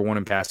offense, they're number 1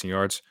 in passing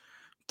yards,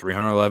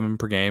 311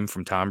 per game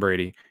from Tom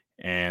Brady,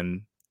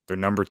 and they're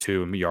number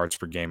 2 in yards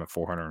per game at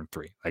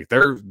 403. Like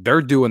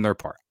they're doing their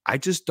part. I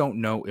just don't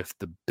know if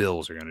the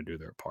Bills are going to do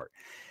their part.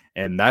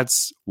 And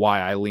that's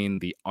why I lean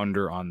the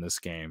under on this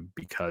game,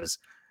 because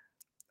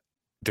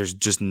there's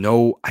just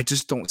I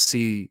just don't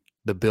see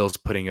the Bills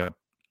putting a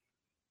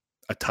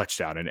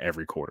touchdown in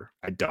every quarter.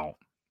 I don't.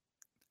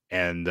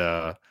 And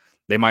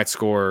they might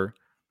score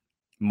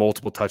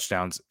multiple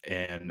touchdowns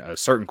in a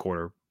certain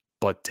quarter,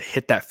 but to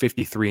hit that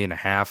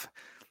 53.5,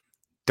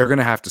 they're going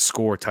to have to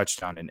score a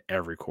touchdown in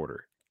every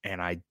quarter.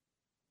 And I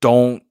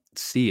don't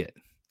see it.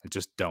 I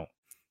just don't.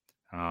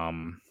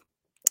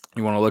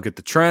 You want to look at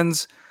the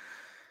trends?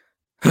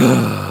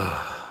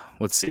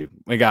 Let's see.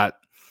 We got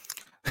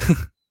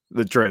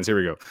the trends. Here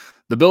we go.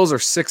 The Bills are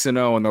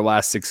 6-0 in their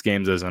last 6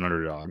 games as an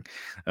underdog.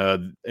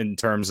 In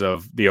terms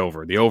of the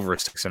over is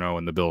 6-0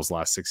 in the Bills'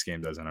 last 6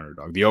 games as an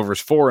underdog. The over is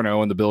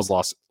 4-0 in the Bills'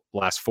 last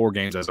 4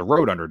 games as a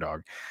road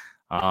underdog.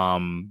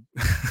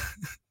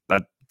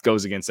 That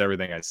goes against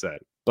everything I said.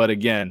 But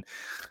again,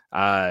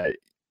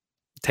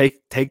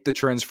 take the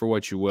trends for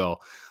what you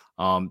will.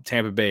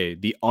 Tampa Bay,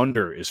 the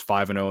under is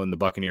 5-0 in the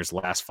Buccaneers'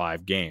 last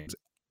 5 games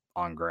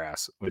on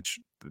grass, which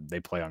they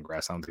play on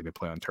grass. I don't think they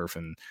play on turf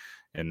in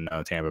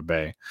Tampa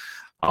Bay.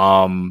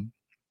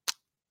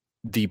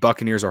 The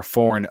Buccaneers are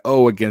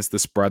 4-0 against the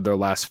spread their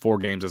last 4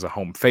 games as a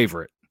home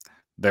favorite.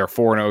 They're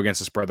 4-0 against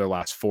the spread their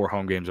last 4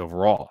 home games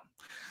overall.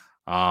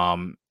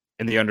 And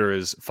the under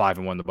is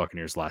 5-1 the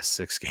Buccaneers' last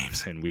 6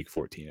 games in Week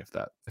 14. If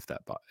that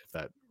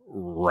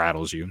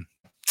rattles you.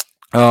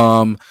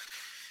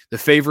 The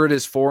favorite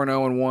is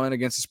 4-0-1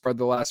 against the spread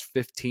the last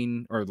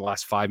 15 or the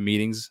last 5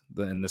 meetings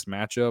in this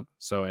matchup.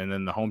 So, and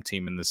then the home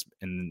team in this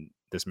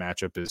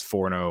matchup is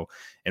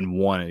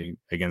 4-0-1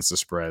 against the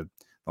spread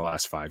the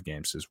last 5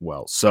 games as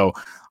well. So,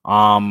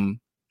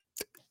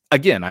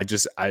 again,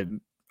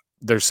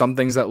 there's some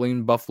things that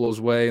lean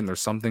Buffalo's way, and there's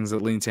some things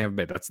that lean Tampa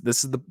Bay.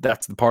 That's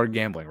the part of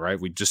gambling, right?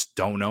 We just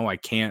don't know. I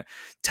can't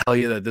tell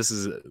you that this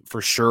is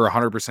for sure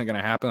 100% going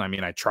to happen. I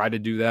mean, I tried to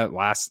do that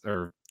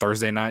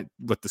Thursday night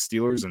with the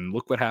Steelers, and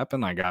look what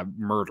happened. I got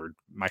murdered.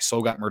 My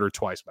soul got murdered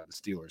twice by the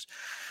Steelers.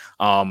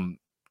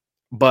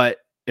 But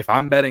if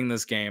I'm betting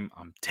this game,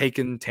 I'm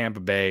taking Tampa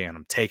Bay and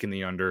I'm taking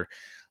the under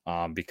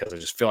because I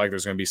just feel like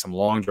there's going to be some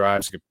long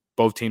drives.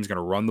 Both teams going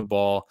to run the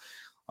ball.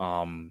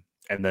 And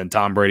then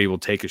Tom Brady will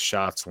take his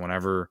shots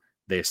whenever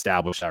they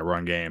establish that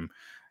run game.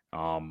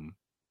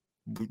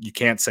 You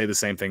can't say the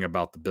same thing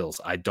about the Bills.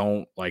 I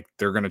don't like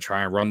they're going to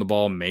try and run the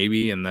ball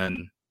maybe, and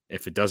then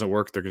if it doesn't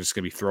work, they're just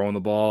going to be throwing the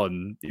ball,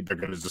 and they're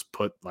going to just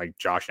put like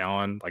Josh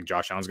Allen. Like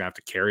Josh Allen's going to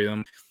have to carry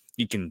them.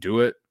 He can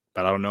do it,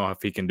 but I don't know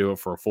if he can do it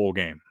for a full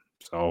game.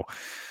 So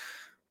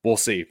we'll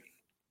see.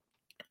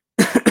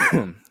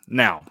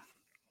 Now,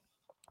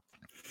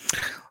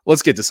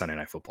 let's get to Sunday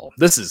Night Football.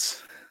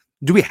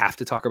 Do we have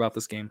to talk about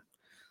this game?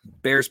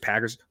 Bears,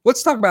 Packers.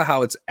 Let's talk about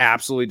how it's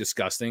absolutely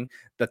disgusting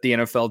that the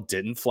NFL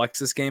didn't flex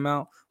this game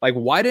out. Like,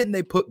 why didn't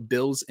they put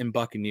Bills and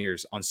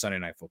Buccaneers on Sunday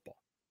Night Football?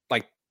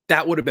 Like,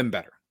 that would have been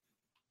better.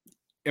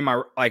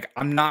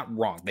 I'm not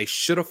wrong. They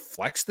should have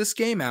flexed this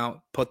game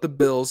out, put the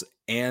Bills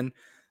and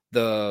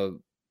the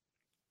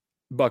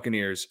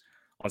Buccaneers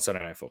on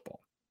Sunday Night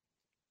Football.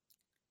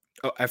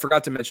 Oh, I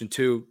forgot to mention,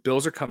 too,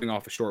 Bills are coming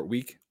off a short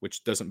week,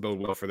 which doesn't bode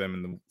well for them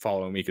in the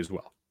following week as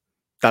well.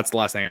 That's the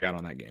last thing I got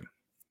on that game.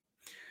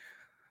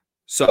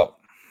 So,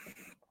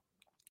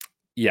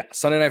 yeah,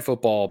 Sunday Night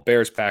Football,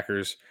 Bears,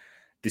 Packers.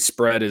 The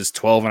spread is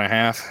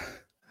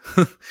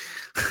 12.5.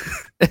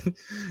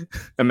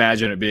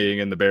 Imagine it being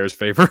in the Bears'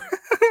 favor.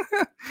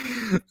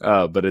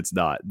 But it's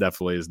not.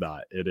 Definitely is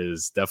not. It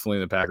is definitely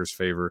in the Packers'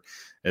 favor.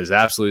 It is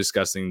absolutely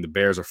disgusting. The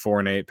Bears are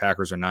 4-8.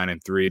 Packers are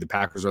 9-3. The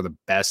Packers are the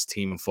best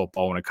team in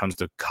football when it comes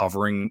to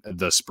covering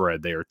the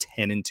spread. They are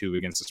 10-2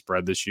 against the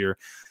spread this year.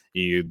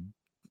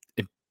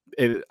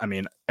 I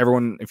mean,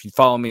 everyone, if you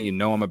follow me, you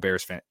know I'm a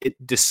Bears fan. It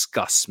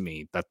disgusts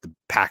me that the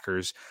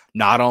Packers,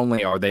 not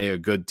only are they a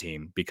good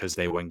team because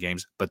they win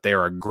games, but they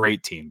are a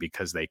great team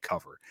because they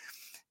cover.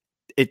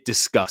 It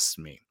disgusts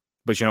me.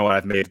 But you know what?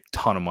 I've made a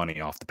ton of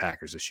money off the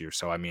Packers this year.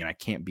 So, I mean, I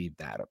can't be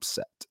that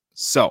upset.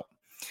 So,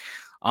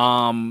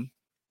 I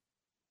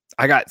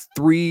got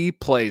 3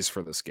 plays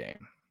for this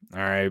game. All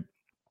right.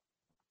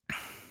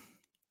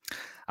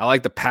 I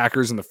like the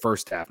Packers in the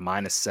first half,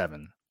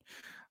 -7.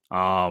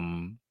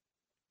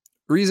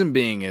 Reason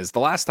being is the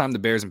last time the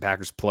Bears and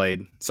Packers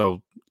played,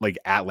 so like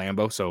at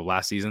Lambeau, so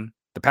last season,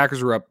 the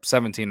Packers were up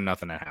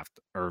 17-0 at half,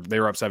 or they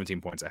were up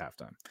 17 points at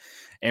halftime.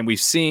 And we've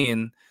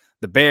seen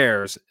the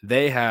Bears,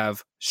 they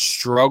have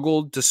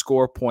struggled to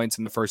score points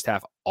in the first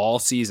half all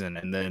season,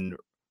 and then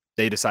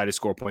they decide to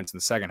score points in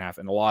the second half.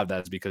 And a lot of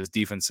that is because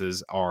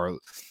defenses are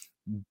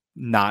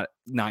not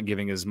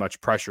giving as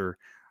much pressure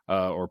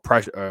or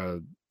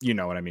pressure, you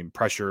know what I mean,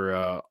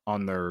 pressure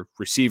on their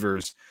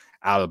receivers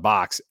out of the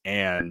box,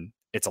 and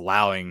it's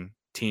allowing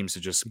teams to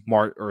just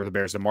march, or the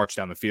Bears to march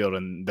down the field,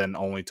 and then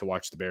only to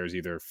watch the Bears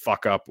either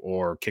fuck up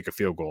or kick a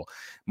field goal.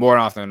 More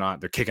often than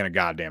not, they're kicking a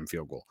goddamn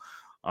field goal.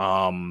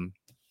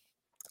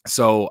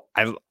 So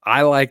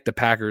I like the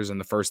Packers in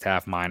the first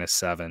half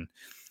 -7,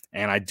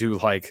 and I do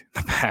like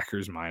the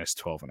Packers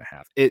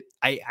 -12.5.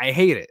 I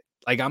hate it.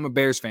 Like, I'm a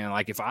Bears fan.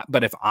 Like, if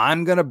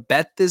I'm gonna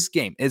bet this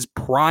game, it's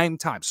prime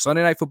time,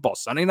 Sunday Night Football,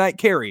 Sunday night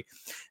carry,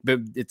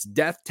 but it's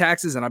death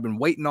taxes, and I've been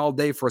waiting all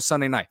day for a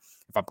Sunday night.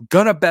 If I'm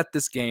gonna bet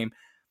this game,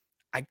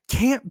 I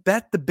can't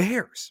bet the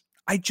Bears.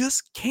 I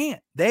just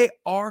can't. They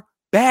are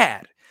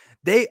bad.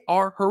 They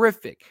are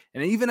horrific.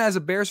 And even as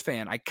a Bears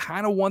fan, I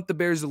kind of want the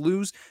Bears to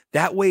lose.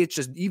 That way, it's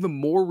just even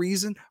more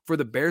reason for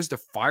the Bears to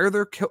fire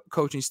their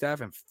coaching staff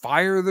and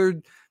fire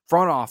their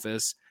front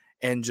office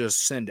and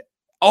just send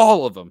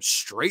all of them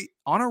straight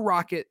on a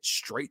rocket,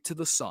 straight to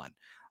the sun.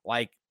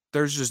 Like,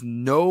 there's just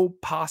no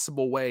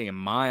possible way in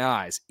my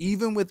eyes,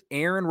 even with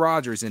Aaron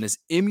Rodgers and his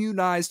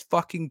immunized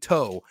fucking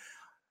toe,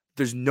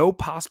 there's no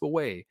possible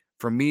way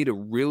for me to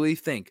really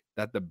think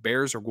that the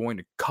Bears are going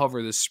to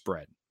cover this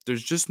spread.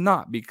 There's just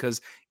not, because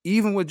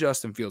even with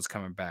Justin Fields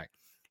coming back,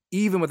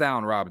 even with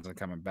Allen Robinson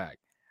coming back,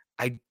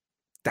 the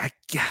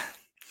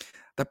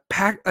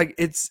pack, like,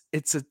 it's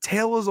a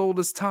tale as old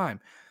as time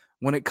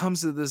when it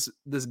comes to this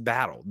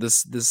battle,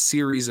 this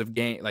series of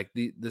game, like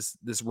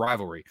this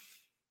rivalry,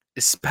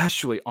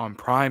 especially on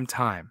prime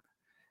time.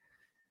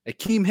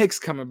 Akeem Hicks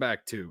coming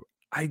back too.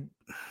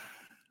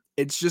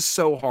 It's just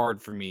so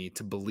hard for me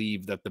to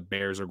believe that the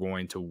Bears are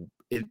going to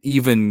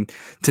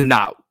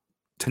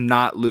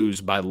not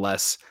lose by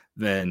less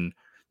than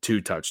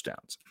 2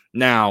 touchdowns.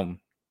 Now,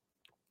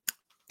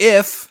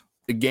 if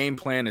the game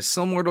plan is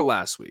similar to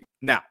last week,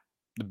 now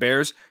the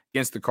Bears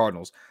against the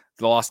Cardinals,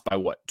 they lost by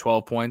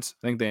 12 points.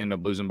 I think they ended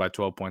up losing by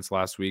 12 points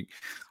last week.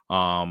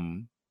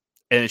 And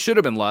it should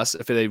have been less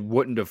if they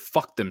wouldn't have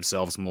fucked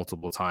themselves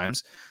multiple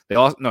times. They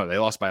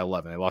lost by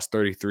 11. They lost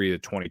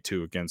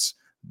 33-22 against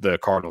the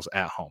Cardinals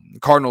at home. The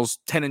Cardinals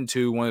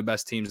 10-2, one of the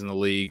best teams in the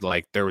league.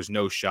 Like, there was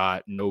no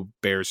shot. No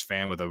Bears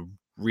fan with a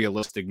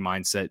realistic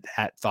mindset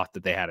thought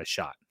that they had a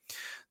shot. The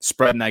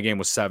spread in that game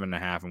was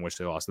 7.5, in which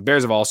they lost. The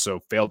Bears have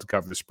also failed to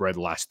cover the spread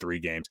the last 3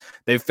 games.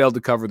 They've failed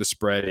to cover the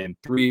spread in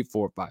 3,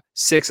 4, 5,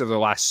 6 of their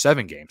last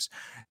 7 games.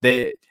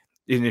 And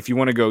if you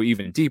want to go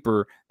even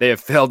deeper, they have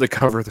failed to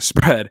cover the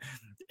spread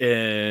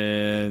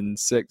in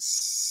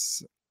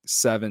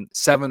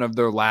 7 of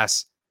their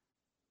last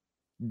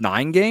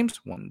 9 games.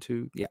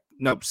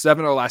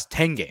 7 of the last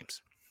 10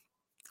 games.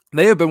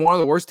 They have been one of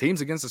the worst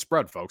teams against the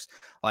spread, folks.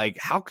 Like,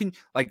 how can,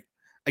 like,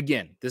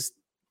 again,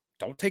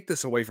 don't take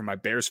this away from my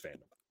Bears fan.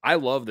 I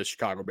love the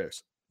Chicago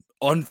Bears.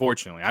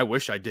 Unfortunately, I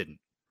wish I didn't.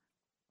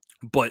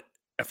 But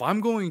if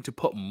I'm going to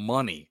put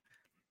money,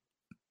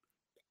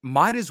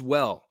 might as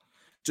well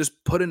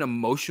just put an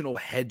emotional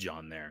hedge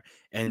on there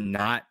and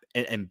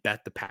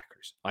bet the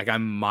Packers. Like, I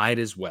might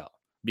as well,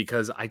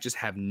 because I just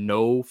have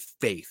no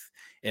faith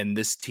in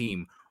this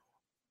team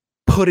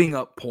putting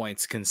up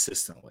points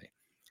consistently.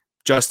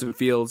 Justin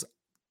Fields,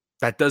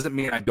 That doesn't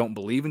mean I don't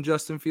believe in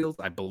Justin Fields.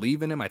 I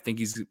believe in him. I think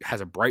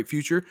has a bright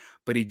future,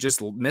 but he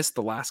just missed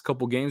the last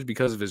couple games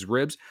because of his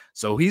ribs.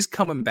 So he's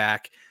coming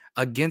back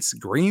against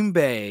Green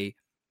Bay,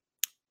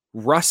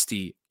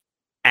 rusty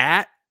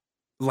at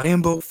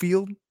Lambeau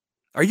Field.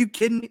 Are you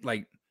kidding me?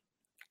 Like,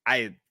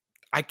 I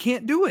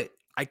can't do it.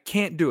 I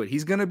can't do it.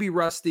 He's gonna be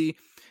rusty,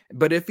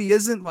 but if he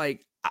isn't,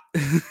 like,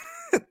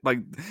 like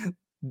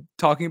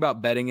talking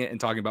about betting it and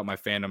talking about my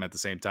fandom at the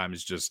same time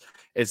is just,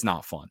 it's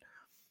not fun.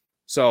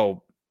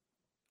 So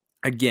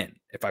again,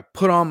 if I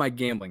put on my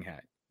gambling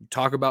hat,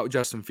 talk about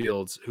Justin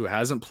Fields, who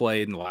hasn't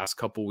played in the last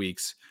couple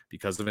weeks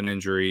because of an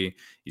injury.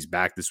 He's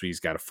back this week. He's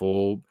got a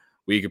full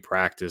week of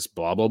practice,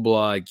 blah, blah,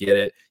 blah. I get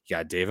it. You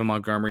got David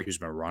Montgomery, who's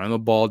been running the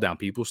ball down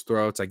people's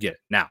throats. I get it.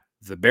 Now,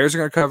 if the Bears are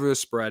going to cover the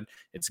spread,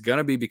 it's going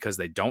to be because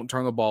they don't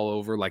turn the ball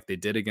over like they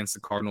did against the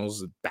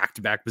Cardinals,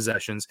 back-to-back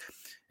possessions.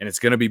 And it's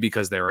going to be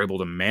because they're able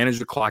to manage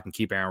the clock and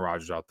keep Aaron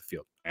Rodgers out the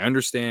field. I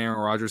understand Aaron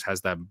Rodgers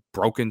has that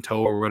broken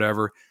toe or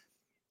whatever,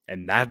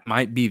 and that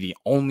might be the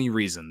only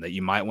reason that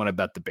you might want to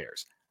bet the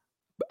Bears.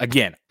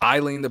 Again, I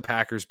lean the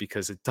Packers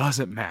because it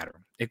doesn't matter.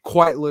 It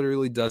quite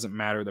literally doesn't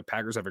matter. The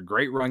Packers have a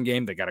great run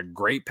game. They got a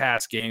great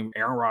pass game.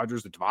 Aaron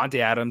Rodgers, the Devontae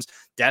Adams,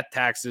 death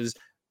taxes,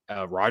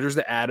 Rodgers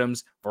to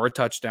Adams for a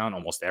touchdown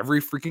almost every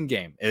freaking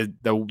game.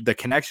 The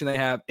connection they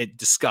have, it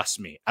disgusts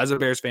me. As a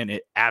Bears fan,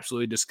 it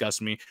absolutely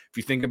disgusts me. If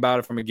you think about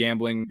it from a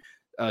gambling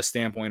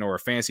standpoint or a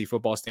fantasy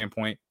football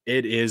standpoint,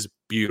 it is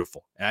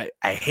beautiful. I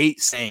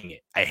hate saying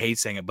it. I hate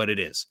saying it, but it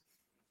is.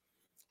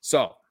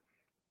 So,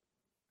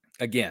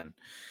 again,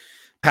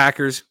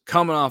 Packers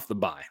coming off the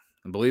bye.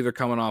 I believe they're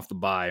coming off the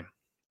bye.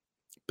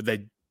 But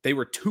they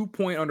were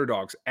 2-point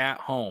underdogs at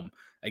home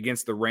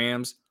against the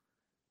Rams.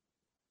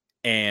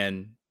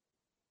 And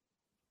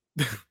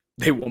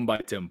they won by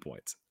 10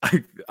 points.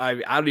 I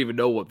don't even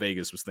know what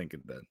Vegas was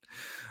thinking then.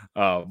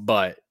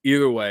 But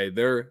either way,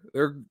 they're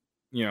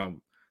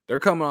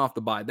coming off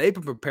the bye. They've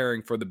been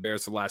preparing for the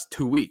Bears the last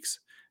 2 weeks.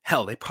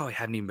 Hell, they probably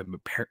hadn't even been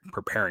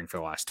preparing for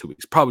the last 2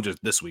 weeks. Probably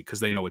just this week because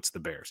they know it's the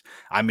Bears.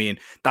 I mean,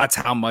 that's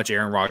how much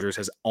Aaron Rodgers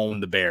has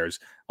owned the Bears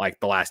like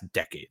the last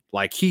decade.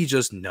 Like, he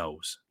just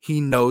knows.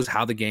 He knows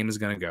how the game is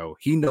going to go.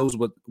 He knows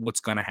what's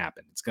going to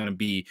happen. It's going to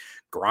be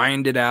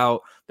grinded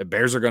out. The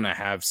Bears are going to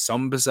have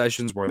some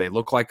possessions where they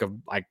look like a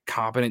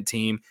competent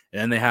team, and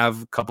then they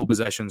have a couple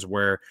possessions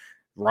where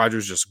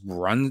Rodgers just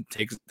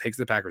takes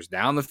the Packers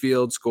down the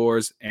field,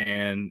 scores,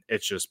 and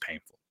it's just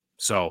painful.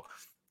 So,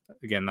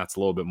 again, that's a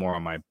little bit more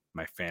on my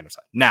fandom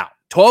side. Now,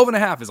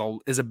 12.5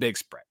 is a big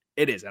spread.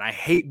 It is, and I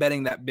hate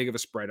betting that big of a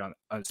spread on,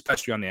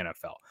 especially on the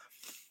NFL.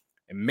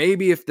 And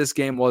maybe if this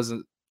game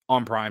wasn't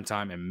on prime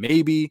time, and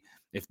maybe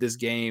if this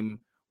game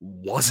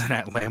wasn't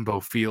at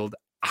Lambeau Field,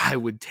 I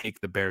would take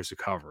the Bears to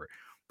cover it.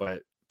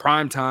 But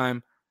prime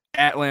time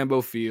at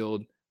Lambeau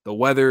Field, the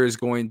weather is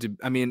going to.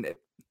 I mean,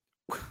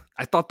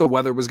 I thought the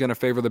weather was going to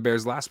favor the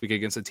Bears last week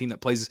against a team that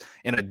plays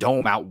in a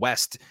dome out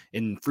west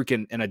in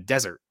a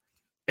desert.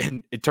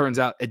 And it turns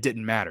out it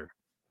didn't matter.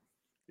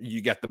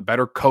 You got the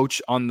better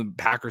coach on the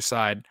Packers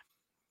side.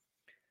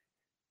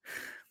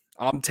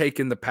 I'm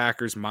taking the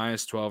Packers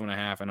minus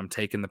 12.5, and I'm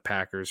taking the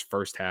Packers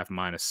first half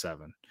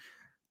 -7.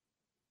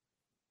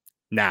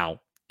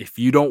 Now, if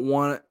you don't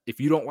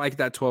like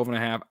that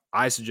 12.5,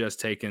 I suggest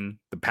taking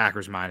the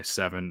Packers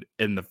 -7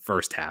 in the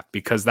first half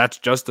because that's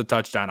just a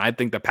touchdown. I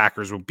think the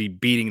Packers will be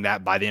beating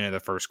that by the end of the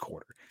first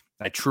quarter.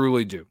 I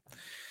truly do.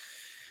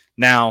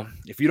 Now,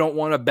 if you don't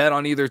want to bet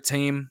on either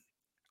team,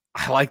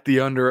 I like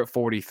the under at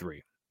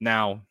 43.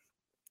 Now,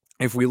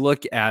 if we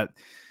look at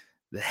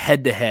the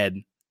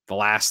head-to-head, the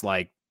last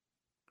 5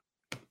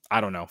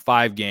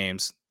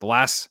 games, the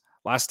last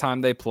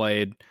time they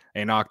played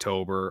in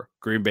October,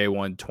 Green Bay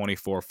won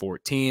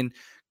 24-14.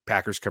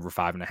 Packers cover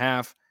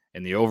 5.5,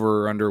 and the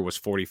over/under was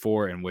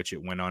 44, in which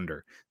it went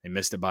under. They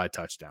missed it by a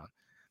touchdown.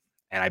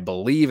 And I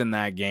believe in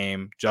that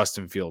game,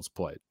 Justin Fields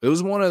played. It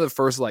was one of the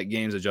first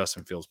games that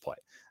Justin Fields played.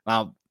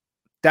 Now,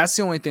 that's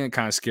the only thing that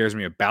kind of scares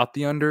me about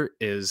the under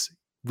is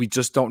we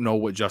just don't know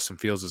what Justin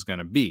Fields is going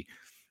to be.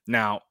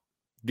 Now,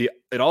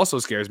 it also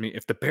scares me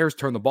if the Bears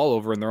turn the ball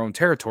over in their own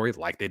territory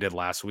like they did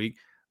last week,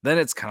 then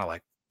it's kind of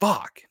like,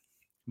 fuck.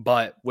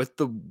 But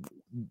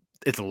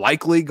it's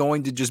likely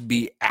going to just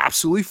be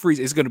absolutely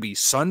freezing. It's going to be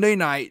Sunday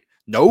night,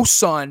 no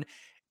sun,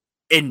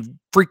 in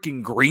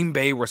freaking Green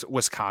Bay,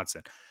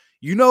 Wisconsin.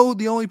 You know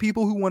the only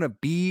people who want to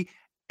be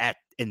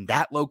in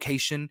that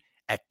location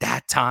at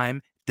that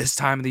time, this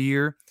time of the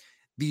year?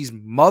 These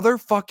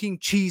motherfucking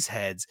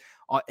cheeseheads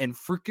in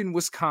freaking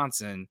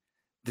Wisconsin,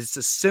 this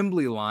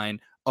assembly line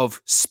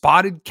of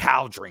spotted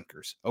cow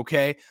drinkers,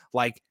 okay?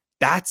 Like,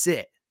 that's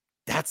it.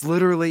 That's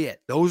literally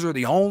it. Those are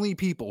the only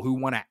people who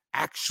want to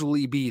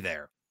actually be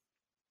there.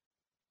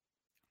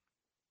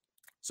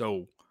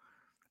 So,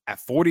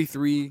 at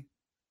 43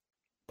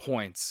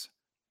 points,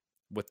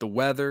 with the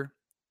weather,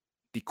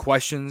 the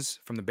questions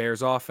from the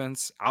Bears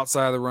offense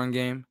outside of the run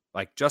game,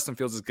 Justin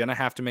Fields is going to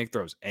have to make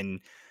throws.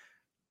 And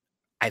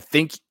I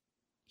think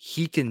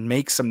he can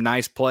make some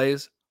nice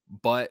plays,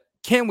 but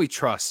can we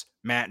trust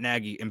Matt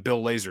Nagy, and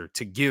Bill Lazor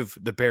to give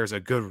the Bears a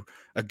good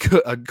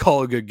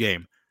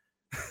game.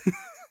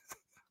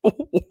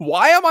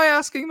 Why am I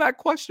asking that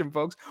question,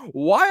 folks?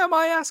 Why am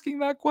I asking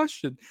that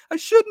question? I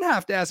shouldn't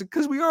have to ask it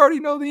because we already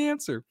know the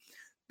answer.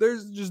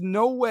 There's just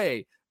no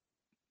way.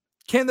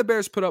 Can the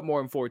Bears put up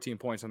more than 14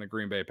 points on the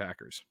Green Bay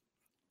Packers?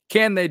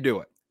 Can they do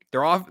it?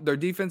 Their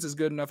defense is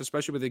good enough,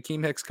 especially with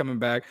Akeem Hicks coming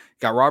back.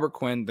 Got Robert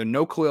Quinn. They're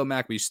no Khalil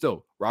Mack, but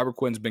still, Robert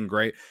Quinn's been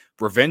great.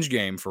 Revenge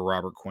game for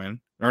Robert Quinn.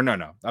 Or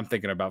no. I'm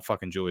thinking about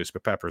fucking Julius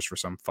Peppers for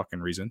some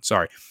fucking reason.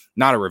 Sorry.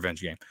 Not a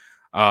revenge game.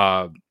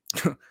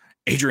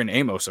 Adrian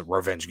Amos, a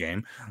revenge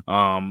game.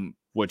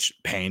 Which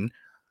pain.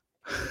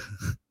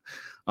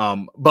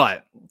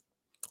 But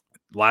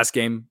last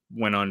game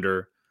went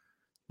under.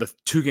 The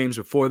 2 games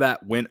before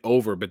that went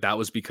over, but that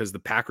was because the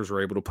Packers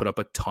were able to put up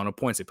a ton of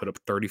points. They put up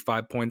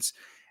 35 points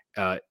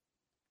at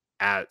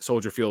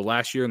Soldier Field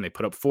last year, and they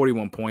put up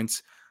 41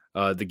 points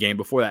the game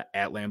before that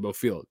at Lambeau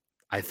Field.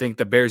 I think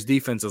the Bears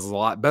defense is a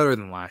lot better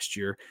than last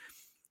year,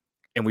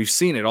 and we've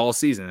seen it all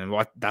season,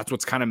 and that's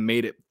what's kind of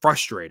made it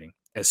frustrating,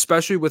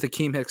 especially with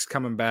Akeem Hicks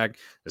coming back,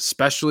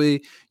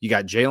 especially you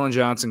got Jalen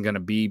Johnson going to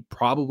be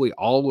probably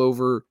all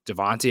over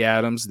Devontae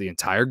Adams the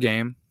entire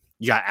game.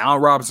 You got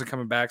Allen Robinson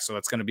coming back, so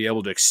that's going to be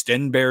able to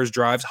extend Bears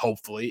drives,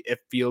 hopefully, if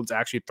Fields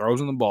actually throws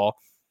in the ball.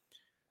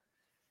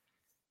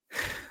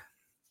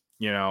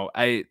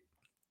 There's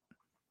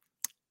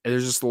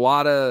just a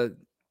lot of,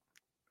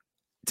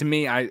 to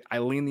me, I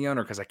lean the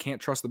under because I can't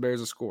trust the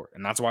Bears to score.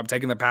 And that's why I'm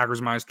taking the Packers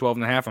minus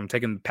 12.5. I'm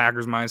taking the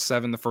Packers minus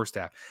 7 the first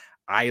half.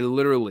 I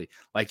literally,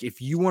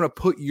 if you want to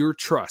put your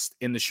trust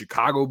in the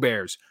Chicago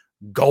Bears,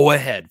 go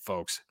ahead,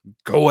 folks.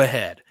 Go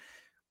ahead.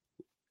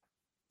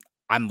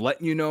 I'm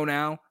letting you know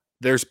now,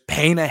 there's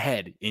pain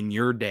ahead in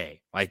your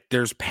day.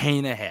 There's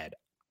pain ahead.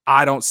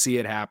 I don't see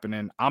it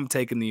happening. I'm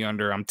taking the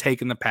under. I'm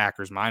taking the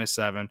Packers minus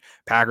 7,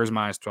 Packers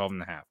minus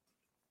 12.5.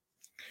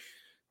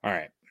 All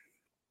right.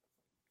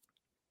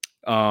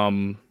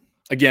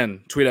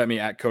 Again, tweet at me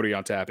at Cody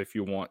on Tap if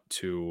you want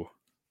to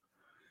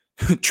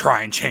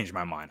try and change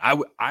my mind.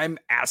 I'm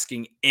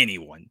asking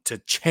anyone to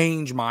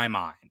change my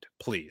mind,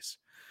 please.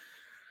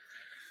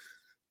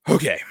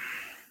 Okay.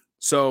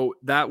 So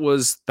that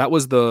was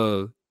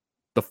the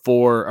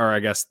 4, or I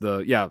guess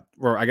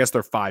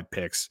they're 5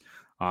 picks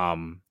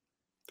out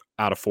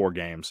of 4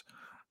 games.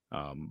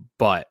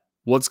 But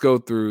let's go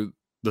through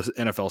the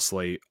NFL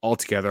slate all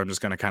together. I'm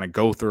just going to kind of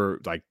go through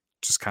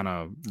just kind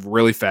of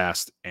really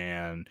fast,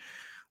 and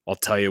I'll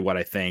tell you what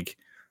I think.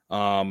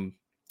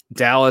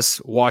 Dallas,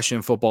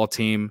 Washington football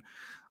team,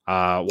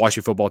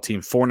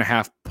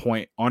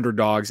 4.5-point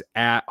underdogs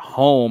at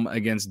home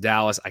against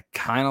Dallas. I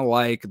kind of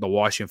like the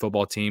Washington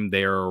football team.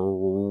 They are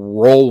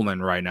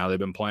rolling right now. They've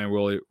been playing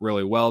really,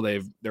 really well.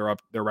 Their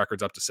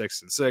record's up to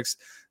 6-6.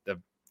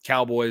 The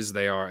Cowboys,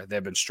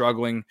 they've been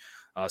struggling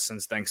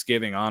since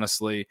Thanksgiving,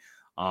 honestly.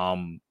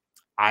 I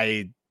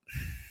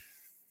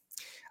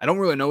don't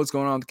really know what's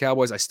going on with the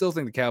Cowboys. I still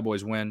think the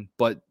Cowboys win,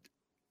 but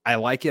I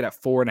like it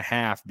at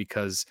 4.5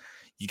 because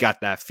you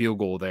got that field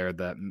goal there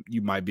that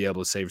you might be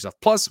able to save yourself.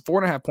 Plus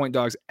 4.5-point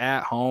dogs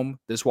at home.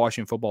 This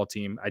Washington football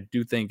team, I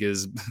do think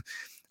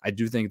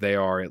they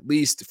are at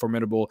least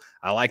formidable.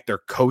 I like their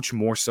coach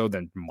more so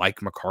than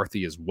Mike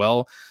McCarthy as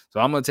well. So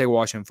I'm going to take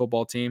Washington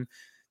football team.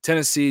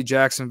 Tennessee,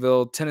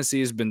 Jacksonville. Tennessee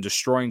has been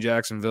destroying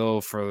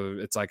Jacksonville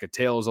it's like a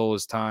tale as old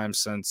as time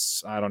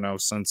since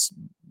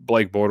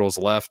Blake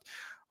Bortles left.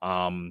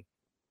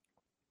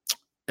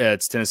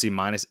 It's Tennessee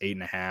minus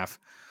 8.5.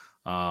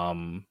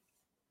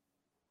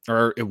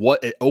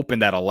 It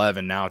opened at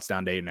 11. Now it's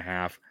down to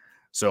 8.5.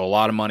 So a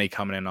lot of money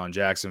coming in on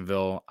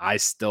Jacksonville. I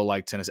still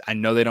like Tennessee. I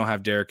know they don't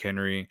have Derrick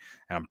Henry,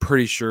 and I'm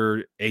pretty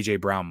sure A.J.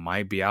 Brown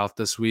might be out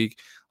this week.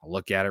 I'll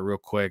look at it real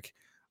quick.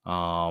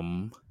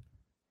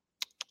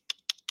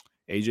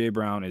 A.J.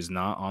 Brown is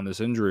not on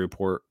this injury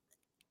report.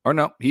 Or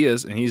no, he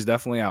is, and he's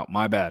definitely out.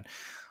 My bad.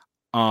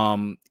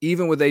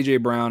 Even with A.J.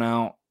 Brown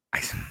out,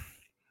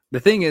 the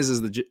thing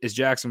is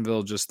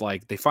Jacksonville just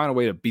they find a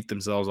way to beat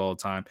themselves all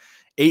the time.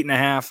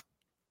 8.5.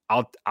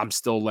 I'm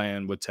still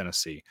laying with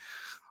Tennessee.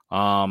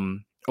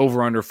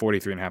 Over under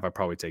 43.5. I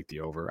probably take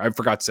the over. I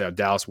forgot to say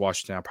Dallas,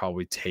 Washington. I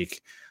probably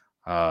take.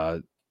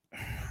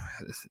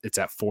 It's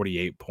at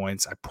 48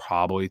 points. I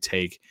probably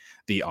take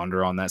the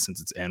under on that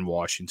since it's in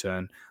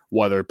Washington.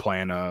 Weather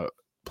playing a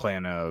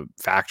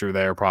factor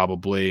there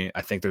probably.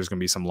 I think there's going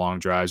to be some long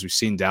drives. We've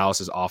seen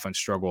Dallas's offense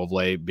struggle of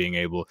late,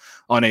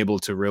 unable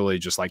to really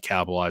just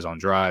capitalize on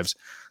drives.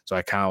 So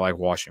I kind of like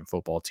Washington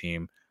football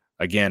team.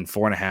 Again,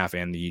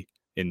 4.5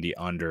 in the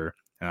under,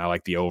 and I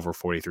like the over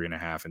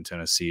 43.5 in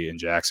Tennessee and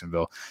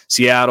Jacksonville.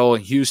 Seattle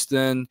and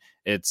Houston.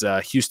 It's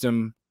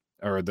Houston,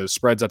 or the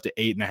spread's up to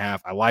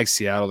 8.5. I like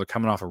Seattle. They're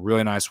coming off a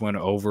really nice win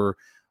over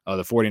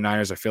the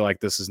 49ers. I feel like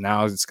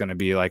it's going to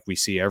be like we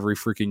see every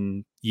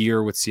freaking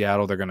year with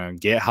Seattle. They're going to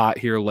get hot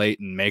here late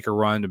and make a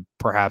run to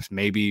perhaps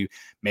maybe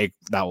make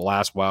that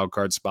last wild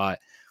card spot.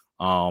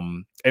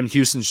 And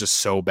Houston's just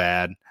so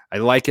bad. I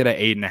like it at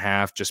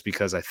 8.5 just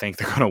because I think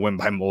they're going to win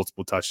by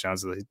multiple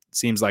touchdowns. It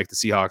seems like the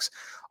Seahawks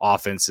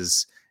offense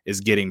is is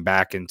getting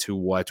back into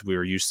what we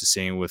were used to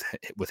seeing with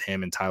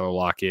him and Tyler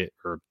Lockett,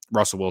 or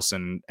Russell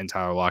Wilson and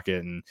Tyler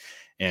Lockett and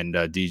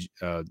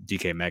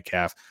DK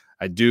Metcalf.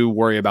 I do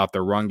worry about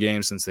their run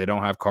game since they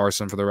don't have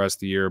Carson for the rest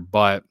of the year,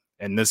 but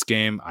in this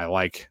game, I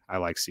like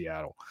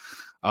Seattle.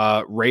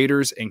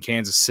 Raiders and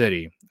Kansas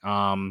City.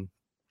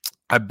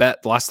 I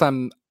bet the last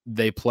time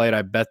they played,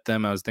 I bet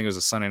them, I think it was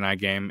a Sunday night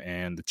game,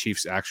 and the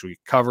Chiefs actually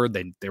covered.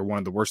 They're one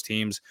of the worst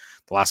teams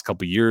the last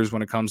couple of years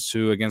when it comes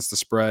to against the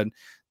spread.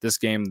 This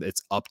game,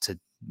 it's up to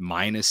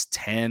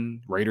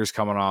 -10. Raiders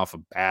coming off a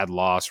bad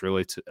loss,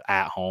 really,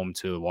 at home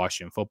to the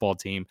Washington football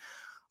team.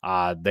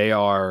 They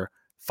are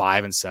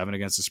 5-7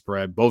 against the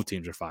spread. Both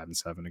teams are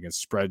 5-7 against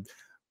the spread.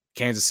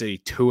 Kansas City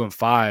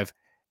 2-5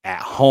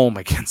 at home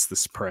against the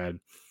spread.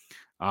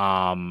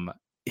 I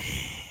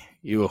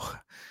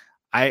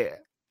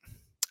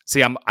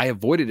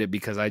avoided it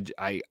because I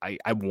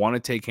want to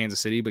take Kansas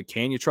City, but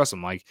can you trust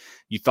them? Like,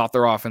 you thought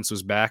their offense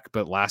was back,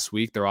 but last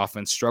week their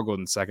offense struggled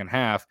in the second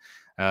half,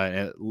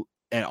 and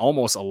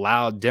almost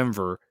allowed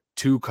Denver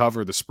to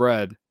cover the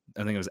spread.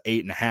 I think it was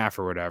 8.5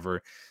 or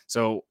whatever.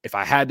 So if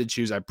I had to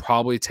choose, I'd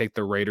probably take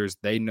the Raiders.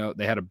 They know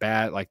they had a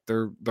bad, like,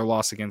 their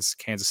loss against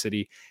Kansas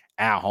City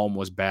at home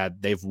was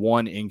bad. They've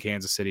won in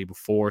Kansas City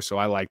before, so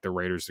I like the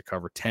Raiders to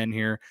cover 10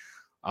 here.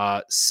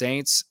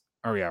 Saints.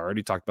 Oh yeah, I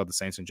already talked about the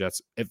Saints and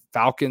Jets. If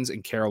Falcons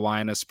and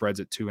Carolina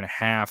spreads at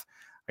 2.5,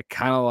 I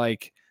kind of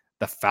like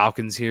the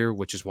Falcons here,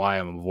 which is why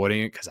I'm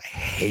avoiding it, because I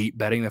hate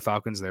betting the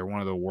Falcons. They're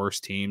one of the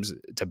worst teams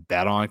to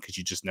bet on because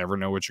you just never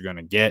know what you're going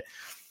to get.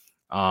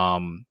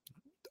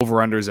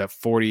 Over-unders at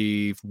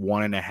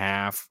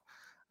 41.5.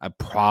 I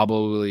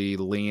probably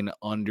lean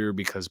under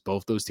because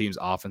both those teams'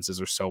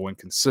 offenses are so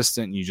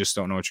inconsistent. You just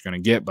don't know what you're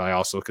going to get, but I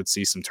also could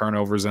see some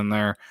turnovers in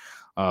there.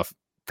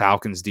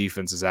 Falcons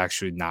defense is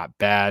actually not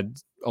bad,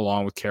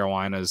 along with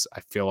Carolina's.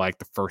 I feel like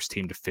the first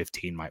team to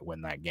 15 might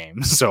win that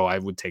game. So I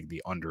would take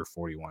the under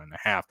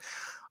 41.5.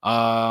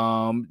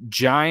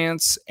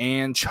 Giants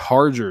and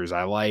Chargers.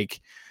 I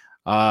like,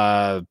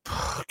 I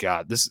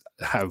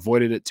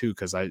avoided it too,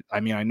 because I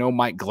know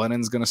Mike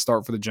Glennon's going to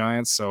start for the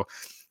Giants. So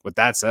with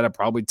that said, I'd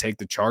probably take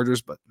the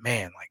Chargers, but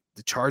man, like,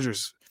 the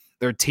Chargers,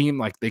 their team,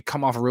 like, they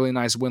come off a really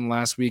nice win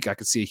last week. I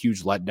could see a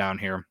huge letdown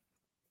here.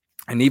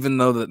 And even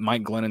though that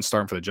Mike Glennon's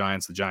starting for the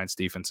Giants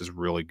defense is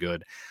really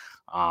good.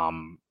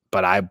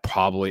 But I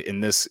probably,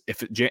 in this,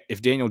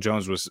 if Daniel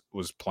Jones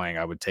was playing,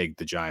 I would take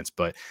the Giants,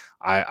 but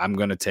I'm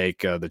going to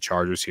take the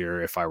Chargers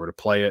here if I were to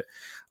play it.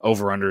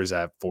 Over-under is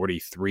at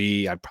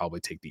 43. I'd probably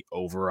take the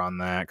over on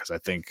that because I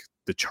think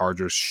the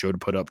Chargers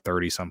should put up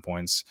 30-some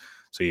points.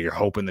 So you're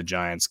hoping the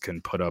Giants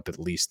can put up at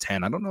least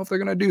 10. I don't know if they're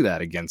going to do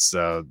that against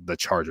the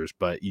Chargers,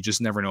 but you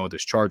just never know with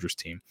this Chargers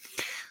team.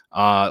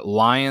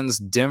 Lions,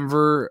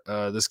 Denver,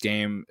 this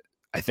game,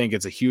 I think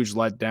it's a huge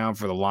letdown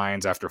for the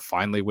Lions after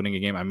finally winning a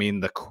game. I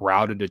mean, the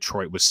crowd in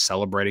Detroit was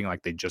celebrating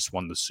like they just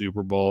won the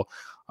Super Bowl,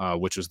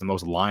 which was the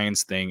most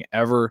Lions thing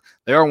ever.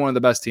 They are one of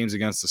the best teams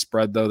against the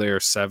spread, though. They are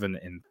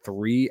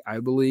 7-3, I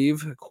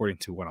believe, according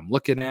to what I'm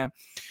looking at.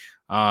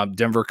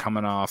 Denver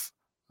coming off,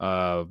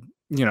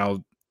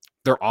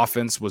 their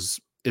offense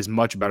is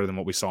much better than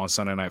what we saw on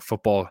Sunday Night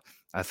Football.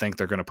 I think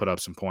they're going to put up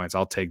some points.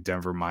 I'll take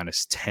Denver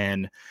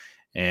 -10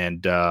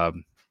 and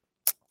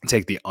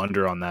take the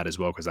under on that as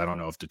well, because I don't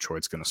know if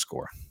Detroit's going to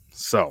score.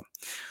 So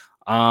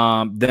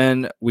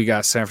then we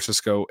got San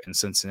Francisco and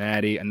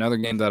Cincinnati, another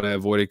game that I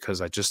avoided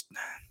because I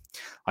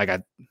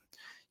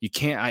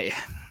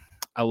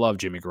love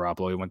Jimmy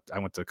Garoppolo. I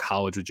went to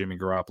college with Jimmy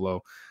Garoppolo,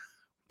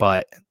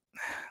 but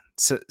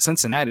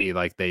Cincinnati,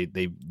 like,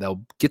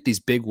 they'll get these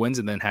big wins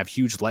and then have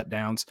huge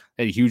letdowns.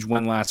 They had a huge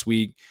win last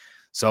week,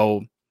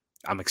 so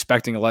I'm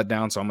expecting a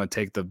letdown. So I'm going to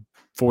take the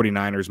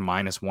 49ers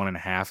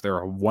 -1.5. They're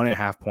a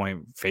 1.5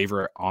 point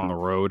favorite on the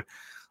road.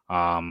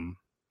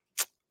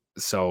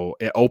 So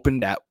it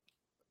opened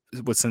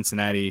with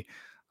Cincinnati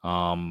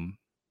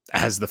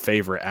as the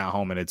favorite at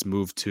home, and it's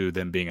moved to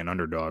them being an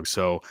underdog.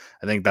 So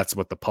I think that's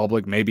what the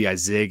public, maybe I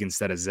zig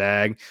instead of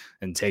zag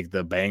and take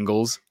the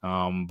Bengals.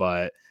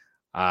 But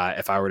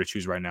if I were to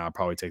choose right now, I'd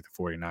probably take the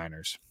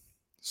 49ers.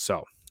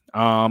 So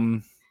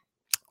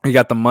we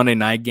got the Monday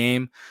night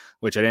game,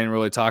 which I didn't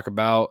really talk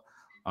about.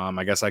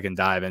 I guess I can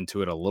dive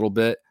into it a little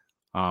bit.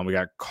 We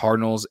got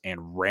Cardinals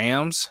and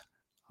Rams.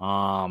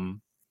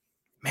 Man,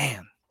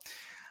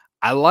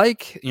 I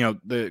like,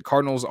 the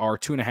Cardinals are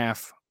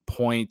 2.5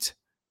 point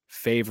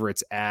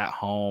favorites at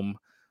home.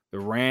 The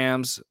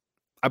Rams,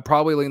 I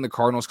probably lean the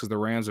Cardinals because the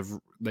Rams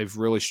they've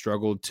really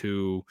struggled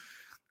to,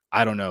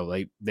 I don't know,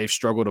 like, they've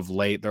struggled of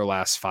late, their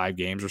last 5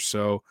 games or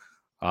so.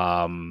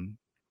 Let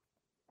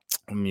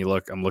me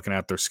look. I'm looking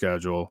at their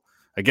schedule.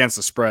 Against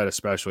the spread,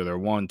 especially, they're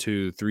 1,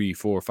 2, 3,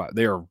 4, 5.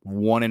 They are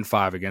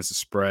 1-5 against the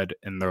spread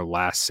in their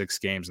last 6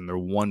 games, and their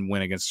one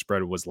win against the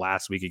spread was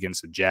last week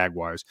against the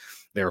Jaguars.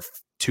 They were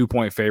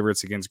 2-point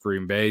favorites against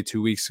Green Bay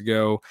 2 weeks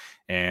ago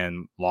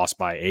and lost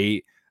by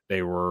 8.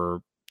 They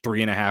were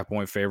 3.5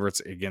 point favorites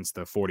against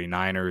the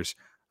 49ers.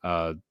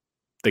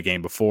 The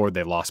game before,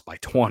 they lost by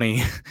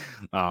 20.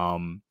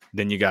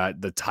 Then you got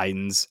the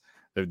Titans.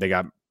 They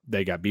got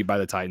they got beat by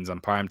the Titans on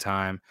prime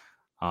time.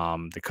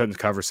 They couldn't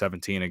cover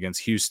 17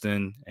 against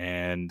Houston,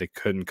 and they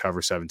couldn't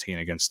cover 17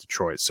 against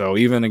Detroit. So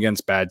even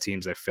against bad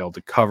teams, they failed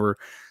to cover.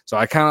 So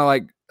I kind of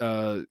like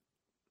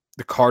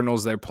the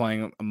Cardinals. They're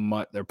playing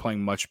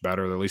much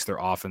better. At least their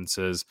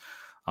offenses.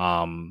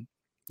 You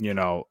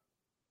know,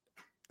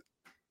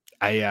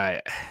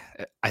 I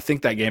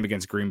think that game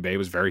against Green Bay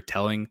was very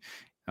telling.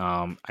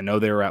 I know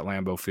they were at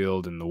Lambeau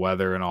Field and the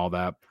weather and all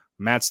that.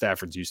 Matt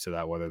Stafford's used to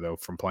that weather though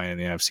from playing in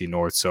the NFC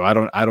North, so I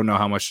don't know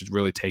how much to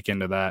really take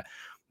into that.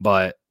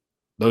 But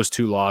those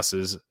three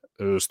losses,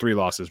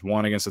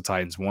 one against the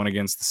Titans, one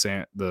against the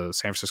San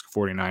Francisco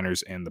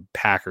 49ers, and the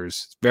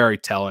Packers, it's very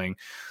telling.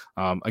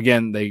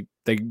 Again, they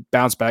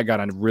bounced back, got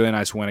a really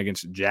nice win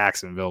against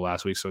Jacksonville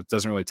last week, so it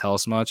doesn't really tell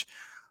us much.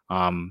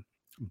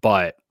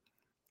 But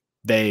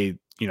this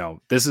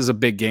is a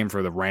big game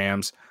for the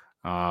Rams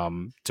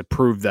to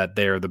prove that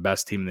they're the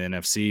best team in the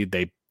NFC.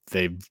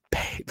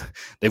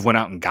 They've went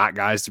out and got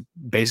guys to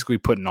basically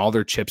putting all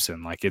their chips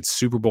in. Like, it's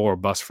Super Bowl or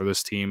bust for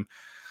this team.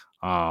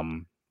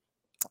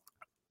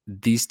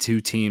 These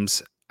two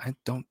teams, I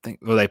don't think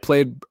 – well, they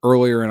played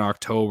earlier in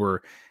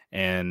October,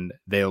 and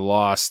they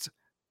lost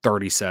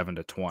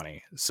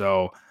 37-20.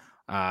 So,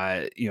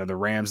 the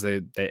Rams,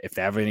 they if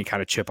they have any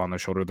kind of chip on their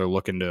shoulder, they're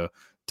looking to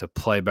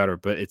play better.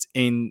 But it's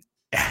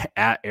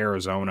at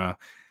Arizona.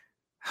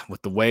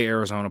 With the way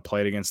Arizona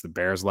played against the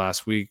Bears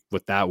last week,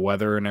 with that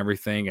weather and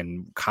everything,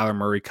 and Kyler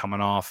Murray coming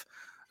off,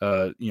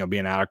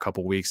 being out a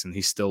couple weeks, and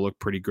he still looked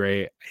pretty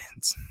great.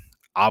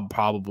 I'll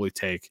probably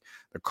take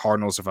the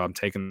Cardinals if I'm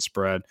taking the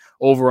spread.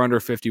 Over under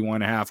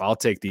 51.5. I'll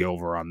take the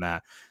over on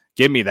that.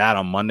 Give me that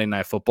on Monday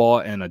Night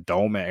Football in a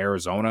dome at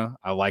Arizona.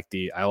 I like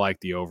the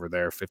over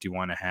there,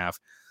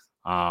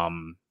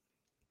 51.5.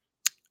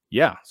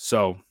 Yeah.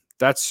 So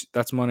that's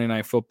Monday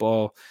Night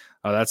Football.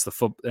 That's the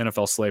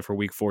NFL slate for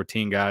Week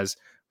 14, guys.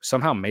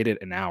 Somehow made it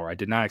an hour. I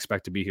did not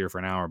expect to be here for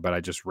an hour, but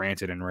I just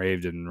ranted and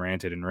raved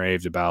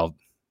about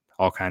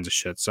all kinds of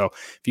shit. So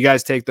if you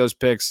guys take those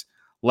picks,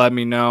 let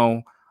me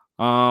know.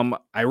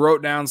 I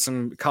wrote down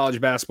some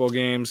college basketball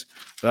games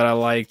that I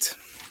liked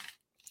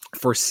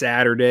for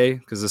Saturday,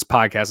 because this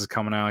podcast is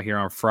coming out here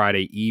on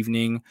Friday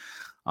evening.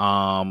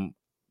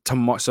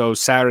 So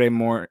Saturday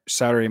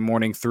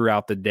morning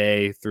throughout the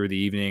day, through the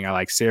evening, I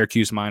like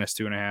Syracuse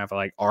 -2.5. I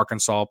like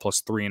Arkansas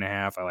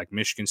 +3.5. I like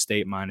Michigan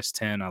State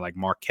 -10. I like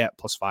Marquette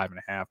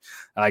 +5.5.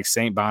 I like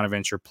St.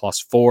 Bonaventure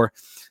 +4.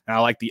 And I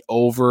like the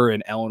over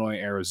in Illinois,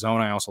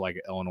 Arizona. I also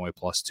like Illinois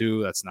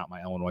 +2. That's not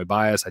my Illinois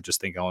bias. I just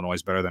think Illinois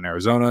is better than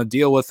Arizona.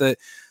 Deal with it.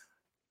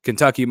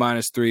 Kentucky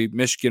 -3,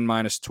 Michigan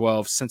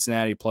 -12,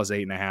 Cincinnati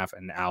 +8.5,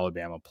 and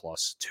Alabama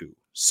 +2.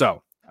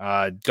 So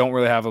don't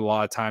really have a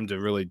lot of time to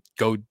really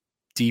go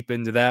deep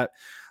into that.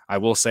 I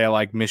will say I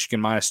like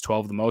Michigan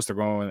 -12 the most.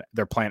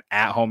 They're playing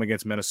at home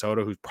against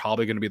Minnesota, who's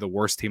probably going to be the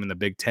worst team in the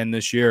Big Ten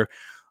this year.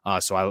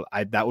 So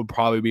I that would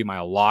probably be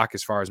my lock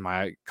as far as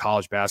my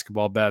college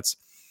basketball bets.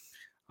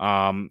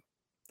 I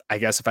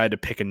guess if I had to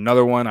pick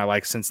another one, I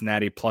like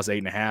Cincinnati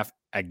 +8.5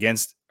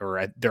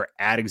 they're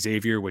at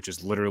Xavier, which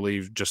is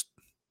literally just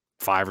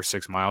 5 or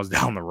 6 miles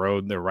down the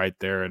road. They're right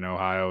there in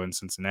Ohio and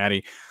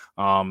Cincinnati.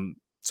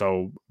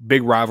 So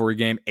big rivalry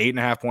game,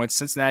 8.5 points.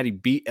 Cincinnati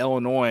beat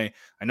Illinois.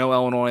 I know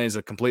Illinois is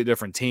a completely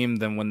different team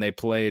than when they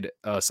played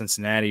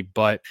Cincinnati,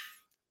 but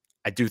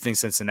I do think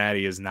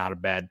Cincinnati is not a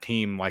bad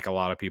team like a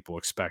lot of people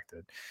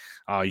expected.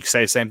 You can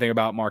say the same thing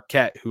about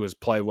Marquette, who has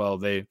played well.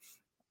 They're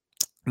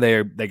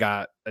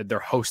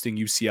hosting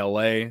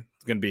UCLA.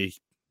 It's going to be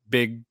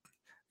big.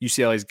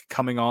 UCLA is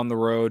coming on the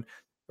road,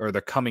 or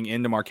they're coming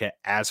into Marquette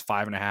as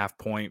 5.5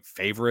 point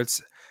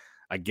favorites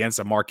against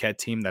a Marquette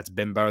team that's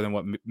been better than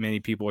what many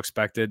people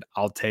expected.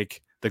 I'll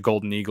take the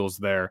Golden Eagles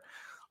there.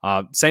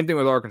 Same thing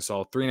with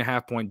Arkansas,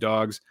 3.5 point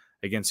dogs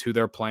against who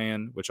they're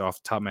playing, which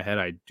off the top of my head,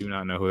 I do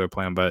not know who they're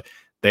playing, but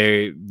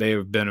they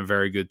have been a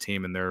very good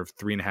team, and they're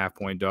 3.5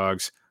 point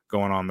dogs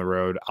going on the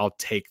road. I'll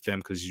take them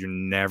because you're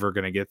never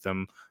going to get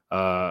them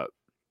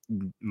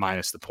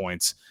minus the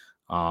points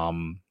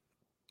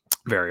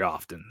very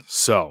often.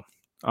 So,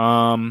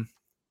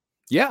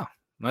 yeah,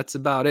 that's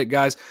about it,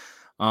 guys.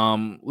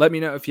 Let me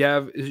know if you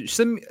have,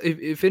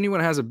 if anyone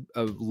has a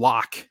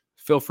lock,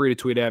 feel free to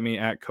tweet at me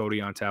at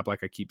Cody on Tap,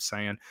 like I keep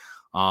saying.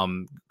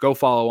 Go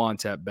follow On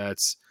Tap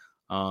Bets,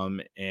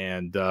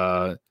 and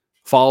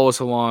follow us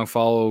along.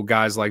 Follow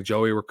guys like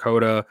Joey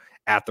Ricotta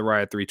at the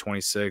Riot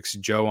 326,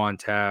 Joe on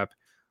Tap.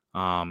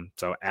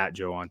 So at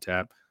Joe on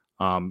Tap.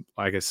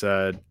 Like I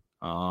said,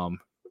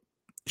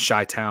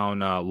 Chi-Town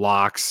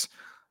Locks.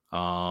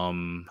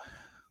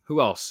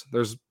 Who else?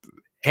 There's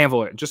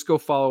handful. Just go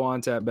follow On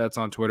Tap Bets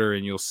on Twitter,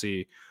 and you'll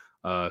see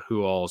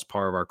who all is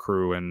part of our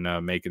crew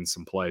and making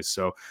some plays.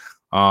 So,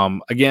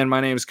 again,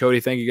 my name is Cody.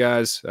 Thank you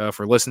guys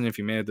for listening. If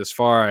you made it this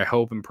far, I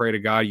hope and pray to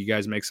God you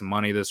guys make some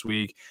money this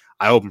week.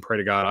 I hope and pray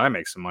to God I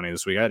make some money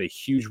this week. I had a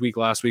huge week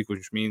last week,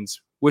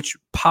 which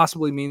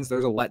possibly means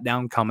there's a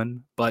letdown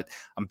coming, but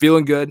I'm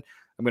feeling good.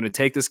 I'm going to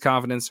take this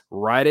confidence,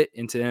 ride it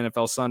into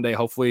NFL Sunday,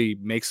 hopefully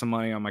make some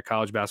money on my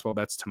college basketball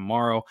bets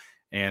tomorrow,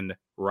 and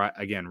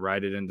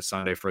ride it into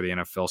Sunday for the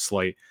NFL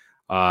slate.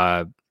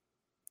 Yeah,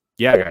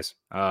 guys.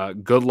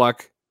 Good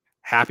luck.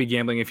 Happy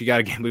gambling. If you got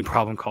a gambling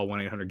problem, call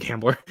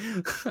 1-800-GAMBLER.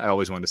 I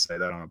always wanted to say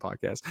that on a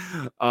podcast.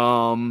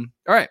 All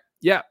right.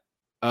 Yeah.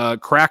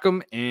 Crack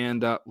them,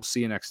 and we'll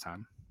see you next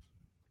time.